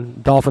can't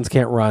run. Dolphins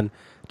can't run.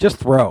 Just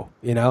throw,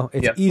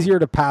 It's easier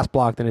to pass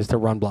block than it is to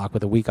run block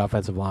with a weak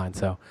offensive line.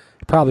 So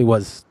it probably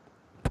was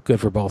good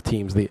for both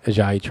teams, the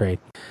Ajayi trade.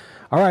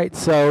 All right,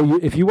 so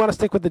if you want to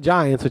stick with the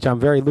Giants, which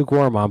I'm very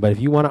lukewarm on, but if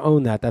you want to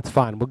own that, that's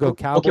fine. We'll go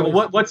Cowboys. Okay,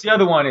 well, what's the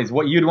other one? Is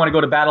what you'd want to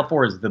go to battle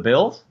for is the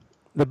Bills?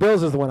 The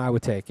Bills is the one I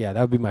would take. Yeah,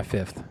 that would be my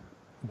 5th.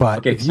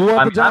 But if you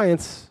want the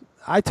Giants,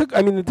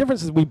 the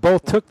difference is we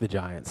both took the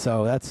Giants,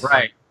 so that's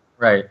right.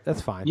 That's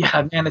fine.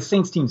 Yeah, man, the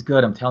Saints team's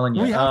good. I'm telling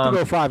you. We have to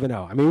go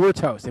 5-0. I mean, we're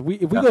toast. If we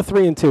go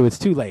 3-2, it's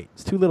too late.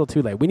 It's too little,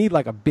 too late. We need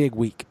like a big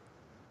week.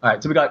 All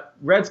right, so we got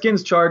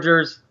Redskins,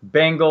 Chargers,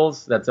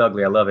 Bengals. That's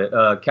ugly. I love it.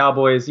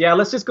 Cowboys. Yeah,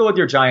 let's just go with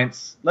your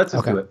Giants. Let's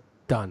just do it.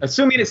 Done.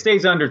 Assuming it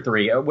stays under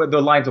 3. The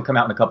lines will come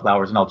out in a couple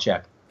hours, and I'll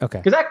check.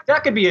 Okay. Because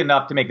that could be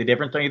enough to make the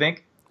difference, don't you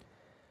think?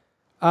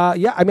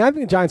 Yeah, I mean, I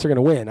think the Giants are going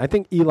to win. I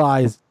think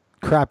Eli, as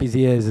crap as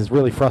he is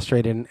really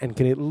frustrated and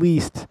can at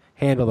least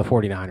handle the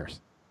 49ers.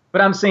 But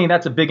I'm saying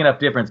that's a big enough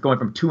difference going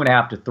from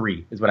 2.5 to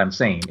 3 is what I'm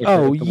saying.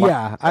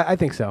 I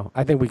think so.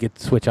 I think we could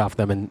switch off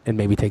them and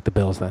maybe take the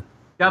Bills then.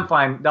 Yeah, I'm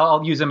fine.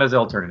 I'll use them as an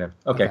alternative.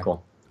 Okay,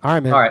 cool. All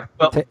right, man. All right.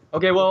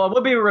 Well,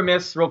 we'll be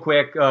remiss real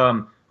quick.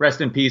 Rest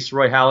in peace,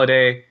 Roy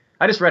Halladay.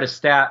 I just read a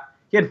stat.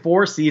 He had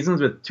 4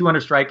 seasons with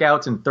 200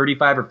 strikeouts and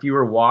 35 or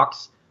fewer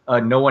walks.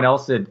 No one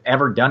else had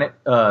ever done it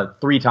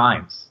 3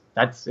 times.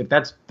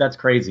 That's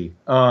crazy.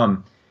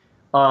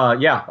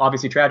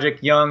 Obviously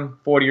tragic. Young,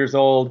 40 years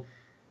old.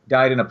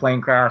 Died in a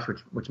plane crash,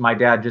 which my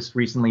dad just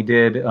recently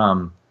did,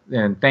 and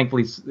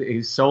thankfully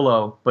he's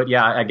solo. But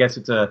yeah, I guess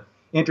it's a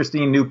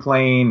interesting new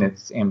plane.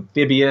 It's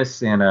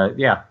amphibious, and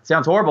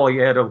sounds horrible. He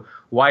had a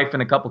wife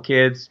and a couple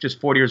kids, just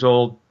 40 years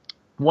old.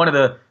 One of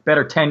the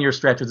better 10-year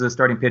stretches as a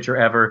starting pitcher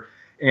ever,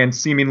 and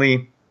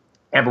seemingly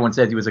everyone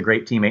says he was a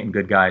great teammate and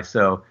good guy.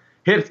 So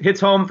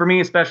hits home for me,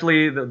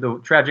 especially the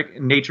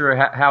tragic nature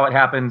of how it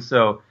happened.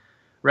 So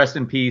rest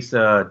in peace,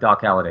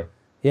 Doc Halladay.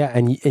 Yeah,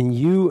 and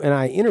you and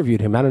I interviewed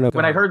him. I don't know.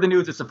 When I heard the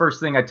news, it's the first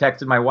thing I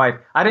texted my wife.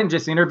 I didn't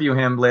just interview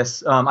him,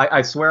 Liz.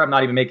 I swear I'm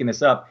not even making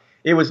this up.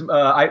 It was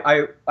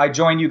I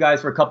joined you guys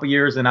for a couple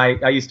years, and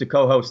I used to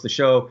co-host the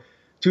show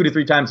 2 to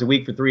 3 times a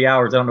week for 3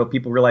 hours. I don't know if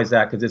people realize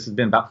that because this has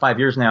been about 5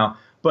 years now.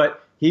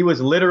 But he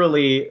was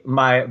literally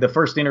the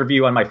first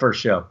interview on my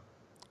first show.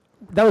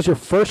 That was your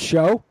first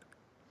show?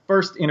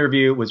 First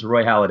interview was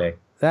Roy Halladay.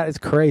 That is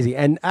crazy.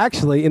 And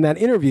actually, in that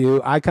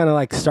interview, I kind of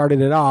like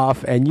started it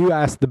off, and you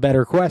asked the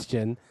better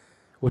question,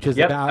 which is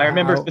about I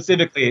remember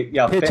specifically.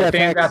 Yeah, Pitch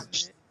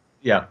FX.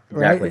 Yeah,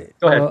 exactly. Right?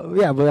 Go ahead.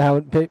 Yeah, but how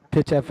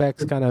Pitch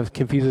FX kind of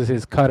confuses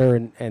his cutter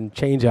and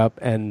change up,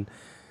 and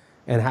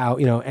how,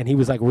 and he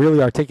was like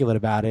really articulate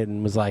about it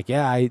and was like,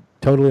 yeah, I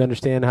totally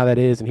understand how that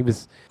is. And he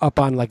was up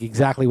on like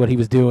exactly what he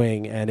was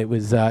doing, and it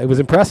was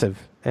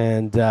impressive.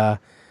 And so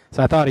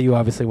I thought of you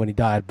obviously when he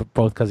died, but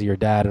both because of your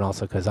dad and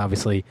also because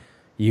obviously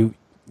you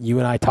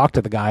and I talked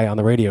to the guy on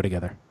the radio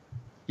together.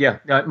 Yeah,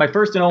 my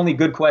first and only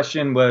good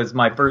question was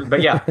my first,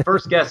 but yeah,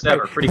 first guest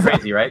ever. Pretty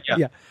crazy, right?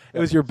 Yeah. It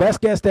was your best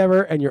guest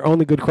ever and your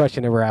only good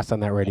question ever asked on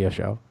that radio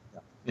show.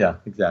 Yeah,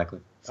 exactly.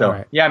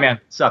 So, yeah,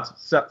 man,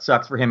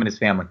 sucks for him and his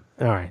family.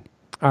 All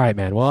right,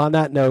 man. Well, on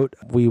that note,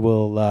 we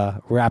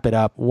will wrap it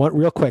up.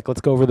 Real quick, let's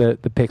go over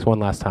the picks one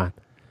last time.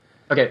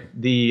 Okay,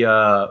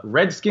 the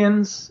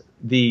Redskins,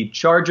 the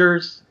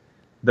Chargers,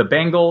 the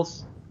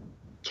Bengals,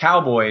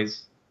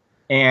 Cowboys,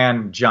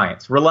 and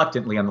Giants.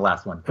 Reluctantly on the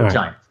last one, right.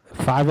 Giants.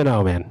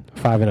 5-0, man.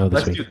 5-0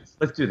 this week.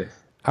 Let's do this.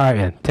 All right,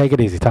 man. Take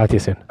it easy. Talk to you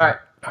soon. All right.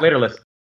 Later, Liz.